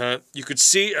up the tent. You could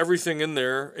see everything in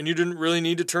there, and you didn't really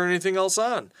need to turn anything else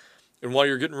on. And while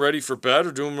you're getting ready for bed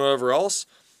or doing whatever else,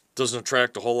 it doesn't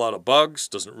attract a whole lot of bugs,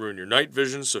 doesn't ruin your night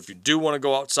vision. So if you do want to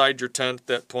go outside your tent at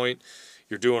that point,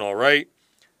 you're doing all right.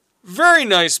 Very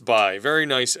nice buy, very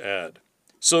nice ad.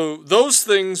 So those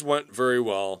things went very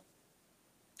well.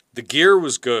 The gear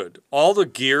was good. All the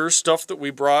gear stuff that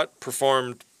we brought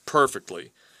performed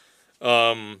perfectly.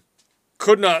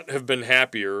 Could not have been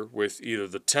happier with either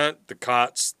the tent, the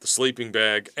cots, the sleeping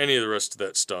bag, any of the rest of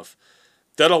that stuff.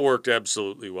 That all worked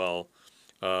absolutely well.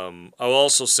 I will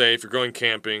also say, if you're going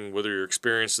camping, whether you're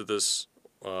experienced at this,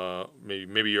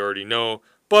 maybe you already know,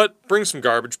 but bring some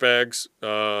garbage bags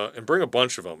and bring a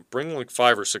bunch of them. Bring like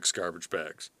 5 or 6 garbage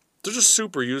bags. They're just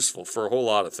super useful for a whole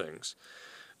lot of things.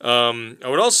 I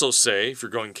would also say, if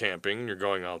you're going camping and you're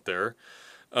going out there,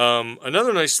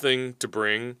 another nice thing to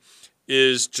bring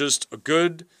is just a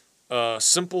good,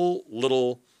 simple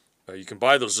little, you can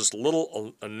buy those just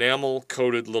little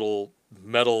enamel-coated little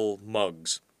metal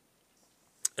mugs.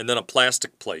 And then a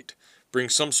plastic plate. Bring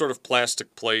some sort of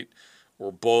plastic plate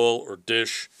or bowl or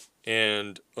dish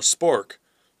and a spork.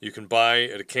 You can buy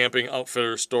at a camping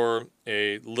outfitter store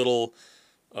a little,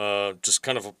 just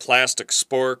kind of a plastic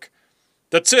spork.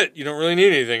 That's it. You don't really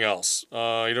need anything else. You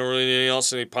don't really need anything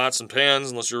else, any pots and pans,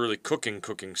 unless you're really cooking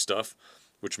stuff,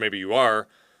 which maybe you are.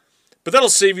 But that'll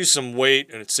save you some weight,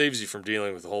 and it saves you from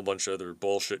dealing with a whole bunch of other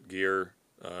bullshit gear.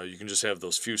 You can just have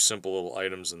those few simple little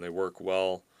items, and they work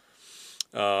well.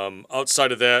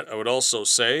 Outside of that, I would also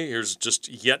say, here's just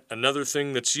yet another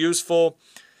thing that's useful.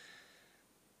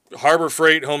 Harbor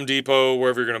Freight, Home Depot,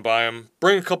 wherever you're going to buy them,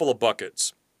 bring a couple of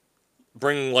buckets.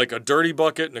 Bring like a dirty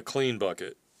bucket and a clean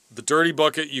bucket. The dirty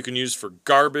bucket you can use for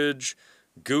garbage,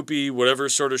 goopy, whatever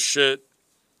sort of shit,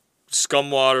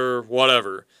 scum water,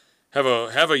 whatever. Have a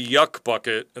yuck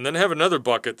bucket, and then have another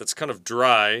bucket that's kind of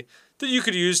dry that you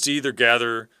could use to either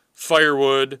gather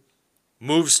firewood,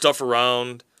 move stuff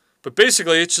around. But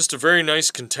basically, it's just a very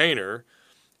nice container.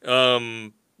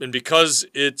 And because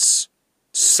it's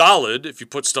solid, if you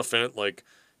put stuff in it like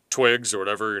twigs or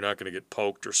whatever, you're not going to get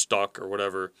poked or stuck or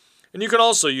whatever. And you can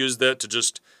also use that to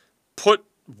just put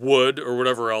wood or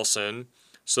whatever else in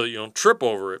so that you don't trip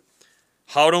over it.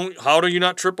 How do you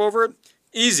not trip over it?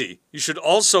 Easy. You should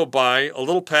also buy a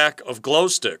little pack of glow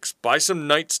sticks. Buy some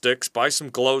nightsticks, buy some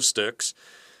glow sticks.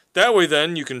 That way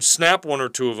then you can snap 1 or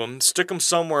 2 of them, stick them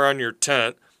somewhere on your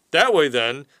tent. That way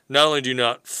then, not only do you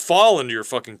not fall into your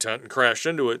fucking tent and crash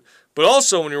into it, But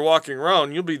also, when you're walking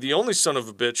around, you'll be the only son of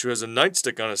a bitch who has a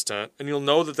nightstick on his tent, and you'll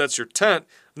know that that's your tent,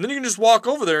 and then you can just walk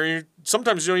over there, and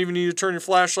sometimes you don't even need to turn your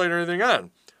flashlight or anything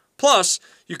on. Plus,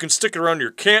 you can stick it around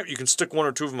your camp. You can stick one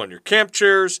or two of them on your camp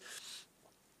chairs,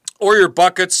 or your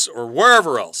buckets, or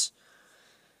wherever else.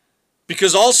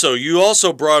 Because also, you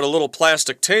also brought a little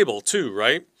plastic table, too,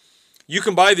 right? You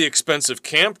can buy the expensive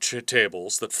camp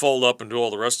tables that fold up and do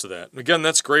all the rest of that. And again,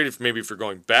 that's great if you're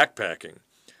going backpacking.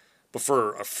 But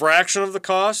for a fraction of the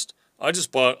cost, I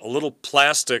just bought a little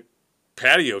plastic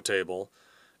patio table,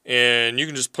 and you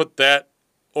can just put that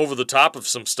over the top of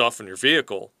some stuff in your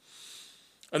vehicle.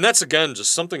 And that's, again,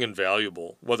 just something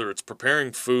invaluable, whether it's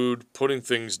preparing food, putting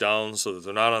things down so that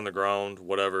they're not on the ground,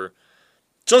 whatever.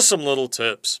 Just some little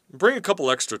tips. Bring a couple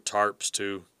extra tarps,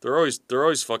 too. They're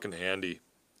always fucking handy.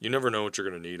 You never know what you're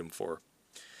going to need them for.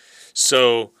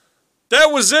 So that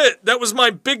was it. That was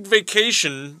my big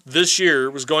vacation this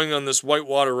year, was going on this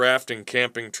whitewater rafting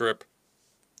camping trip.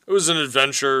 It was an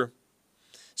adventure,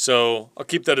 so I'll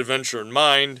keep that adventure in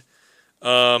mind.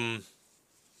 The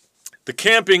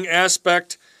camping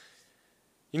aspect,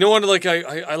 you know what, like,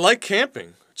 I like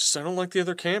camping. Just I don't like the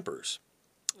other campers.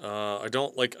 I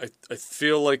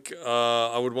feel like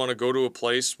I would want to go to a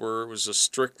place where it was a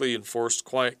strictly enforced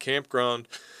quiet campground.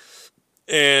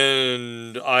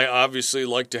 And I obviously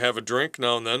like to have a drink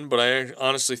now and then, but I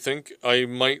honestly think I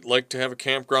might like to have a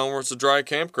campground where it's a dry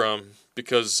campground,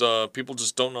 because people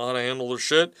just don't know how to handle their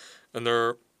shit, and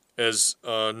they're, as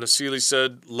Nasili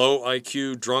said, low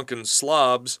IQ drunken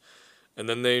slobs, and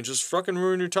then they just fucking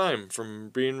ruin your time from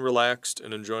being relaxed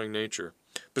and enjoying nature.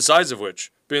 Besides of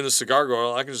which, being the cigar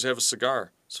girl, I can just have a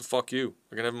cigar. So fuck you.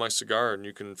 I can have my cigar, and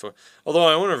you can... Although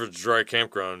I wonder if it's a dry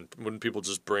campground, wouldn't people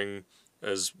just bring...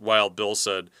 As Wild Bill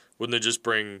said, wouldn't they just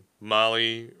bring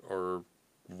Molly or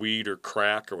weed or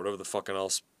crack or whatever the fucking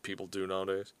else people do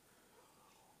nowadays?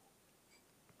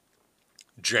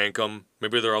 Jankum.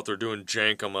 Maybe they're out there doing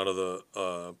jankum out of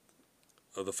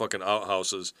the fucking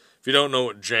outhouses. If you don't know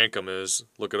what jankum is,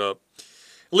 look it up.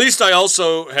 At least I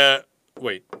also had...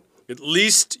 Wait. At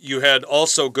least you had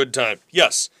also good time.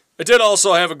 Yes, I did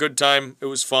also have a good time. It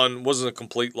was fun. Wasn't a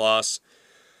complete loss.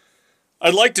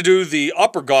 I'd like to do the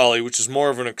Upper Golly, which is more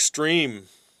of an extreme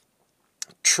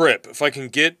trip. If I can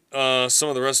get some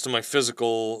of the rest of my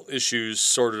physical issues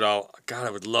sorted out, God,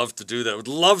 I would love to do that. I would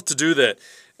love to do that.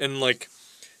 And like,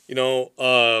 you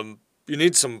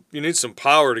need some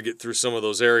power to get through some of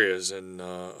those areas. And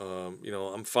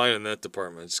I'm fine in that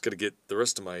department. I just got to get the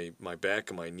rest of my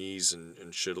back and my knees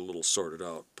and shit a little sorted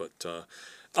out. But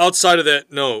outside of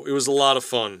that, no, it was a lot of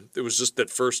fun. It was just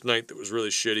that first night that was really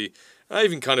shitty. I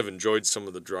even kind of enjoyed some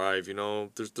of the drive,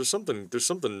 There's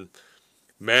something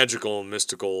magical and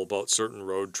mystical about certain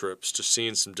road trips, just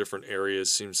seeing some different areas,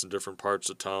 seeing some different parts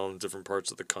of town, different parts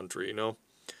of the country,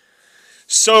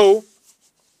 So,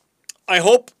 I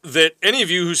hope that any of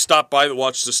you who stopped by to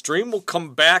watch the stream will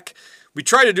come back. We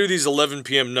try to do these 11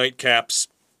 p.m. nightcaps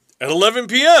at 11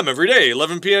 p.m. every day,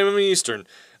 11 p.m. Eastern.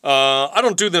 I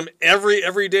don't do them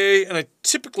every day, and I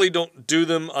typically don't do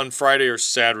them on Friday or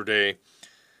Saturday.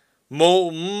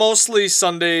 Mostly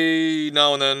Sunday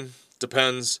now and then,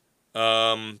 depends.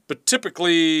 But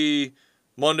typically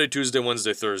Monday, Tuesday,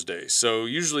 Wednesday, Thursday. So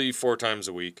usually 4 times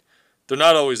a week. They're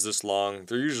not always this long.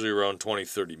 They're usually around 20,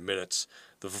 30 minutes.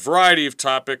 The variety of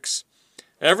topics.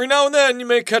 Every now and then you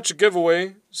may catch a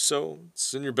giveaway, so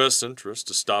it's in your best interest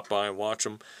to stop by and watch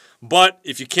them. But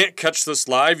if you can't catch this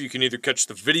live, you can either catch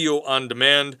the video on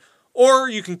demand, or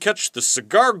you can catch the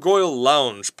Cigar Goyle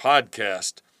Lounge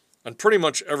podcast on pretty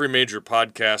much every major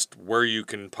podcast where you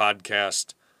can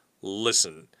podcast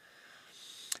listen.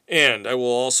 And I will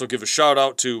also give a shout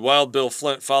out to Wild Bill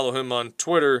Flint. Follow him on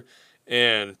Twitter.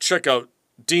 And check out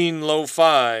Dean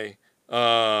Lo-Fi.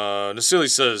 Nasili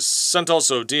says, sent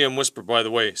also DM Whisper, by the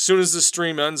way. As soon as this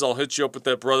stream ends, I'll hit you up with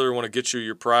that, brother. I want to get you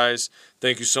your prize.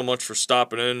 Thank you so much for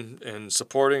stopping in and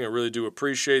supporting. I really do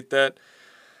appreciate that.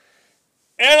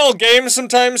 And I'll game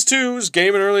sometimes, too. I was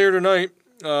gaming earlier tonight.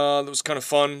 That was kind of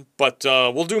fun, but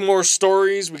we'll do more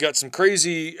stories. We got some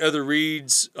crazy other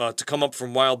reads to come up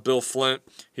from Wild Bill Flint.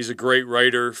 He's a great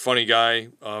writer, funny guy,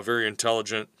 very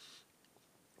intelligent.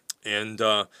 And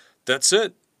that's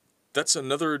it. That's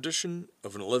another edition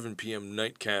of an 11 p.m.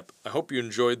 Nightcap. I hope you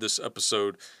enjoyed this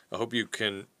episode. I hope you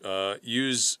can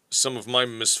use some of my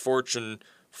misfortune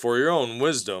for your own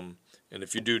wisdom. And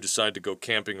if you do decide to go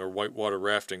camping or whitewater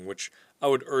rafting, which I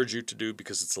would urge you to do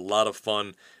because it's a lot of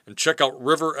fun. And check out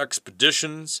River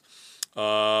Expeditions.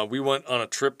 We went on a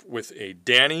trip with a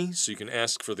Danny, so you can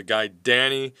ask for the guy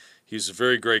Danny. He's a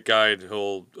very great guide.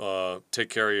 He'll take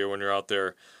care of you when you're out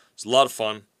there. It's a lot of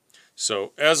fun.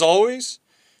 So, as always,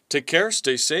 Take care,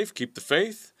 stay safe, keep the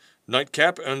faith.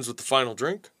 Nightcap ends with the final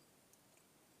drink.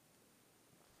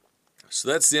 So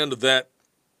that's the end of that.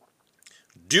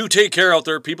 Do take care out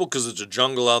there, people, because it's a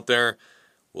jungle out there.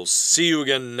 We'll see you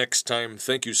again next time.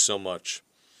 Thank you so much.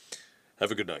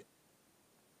 Have a good night.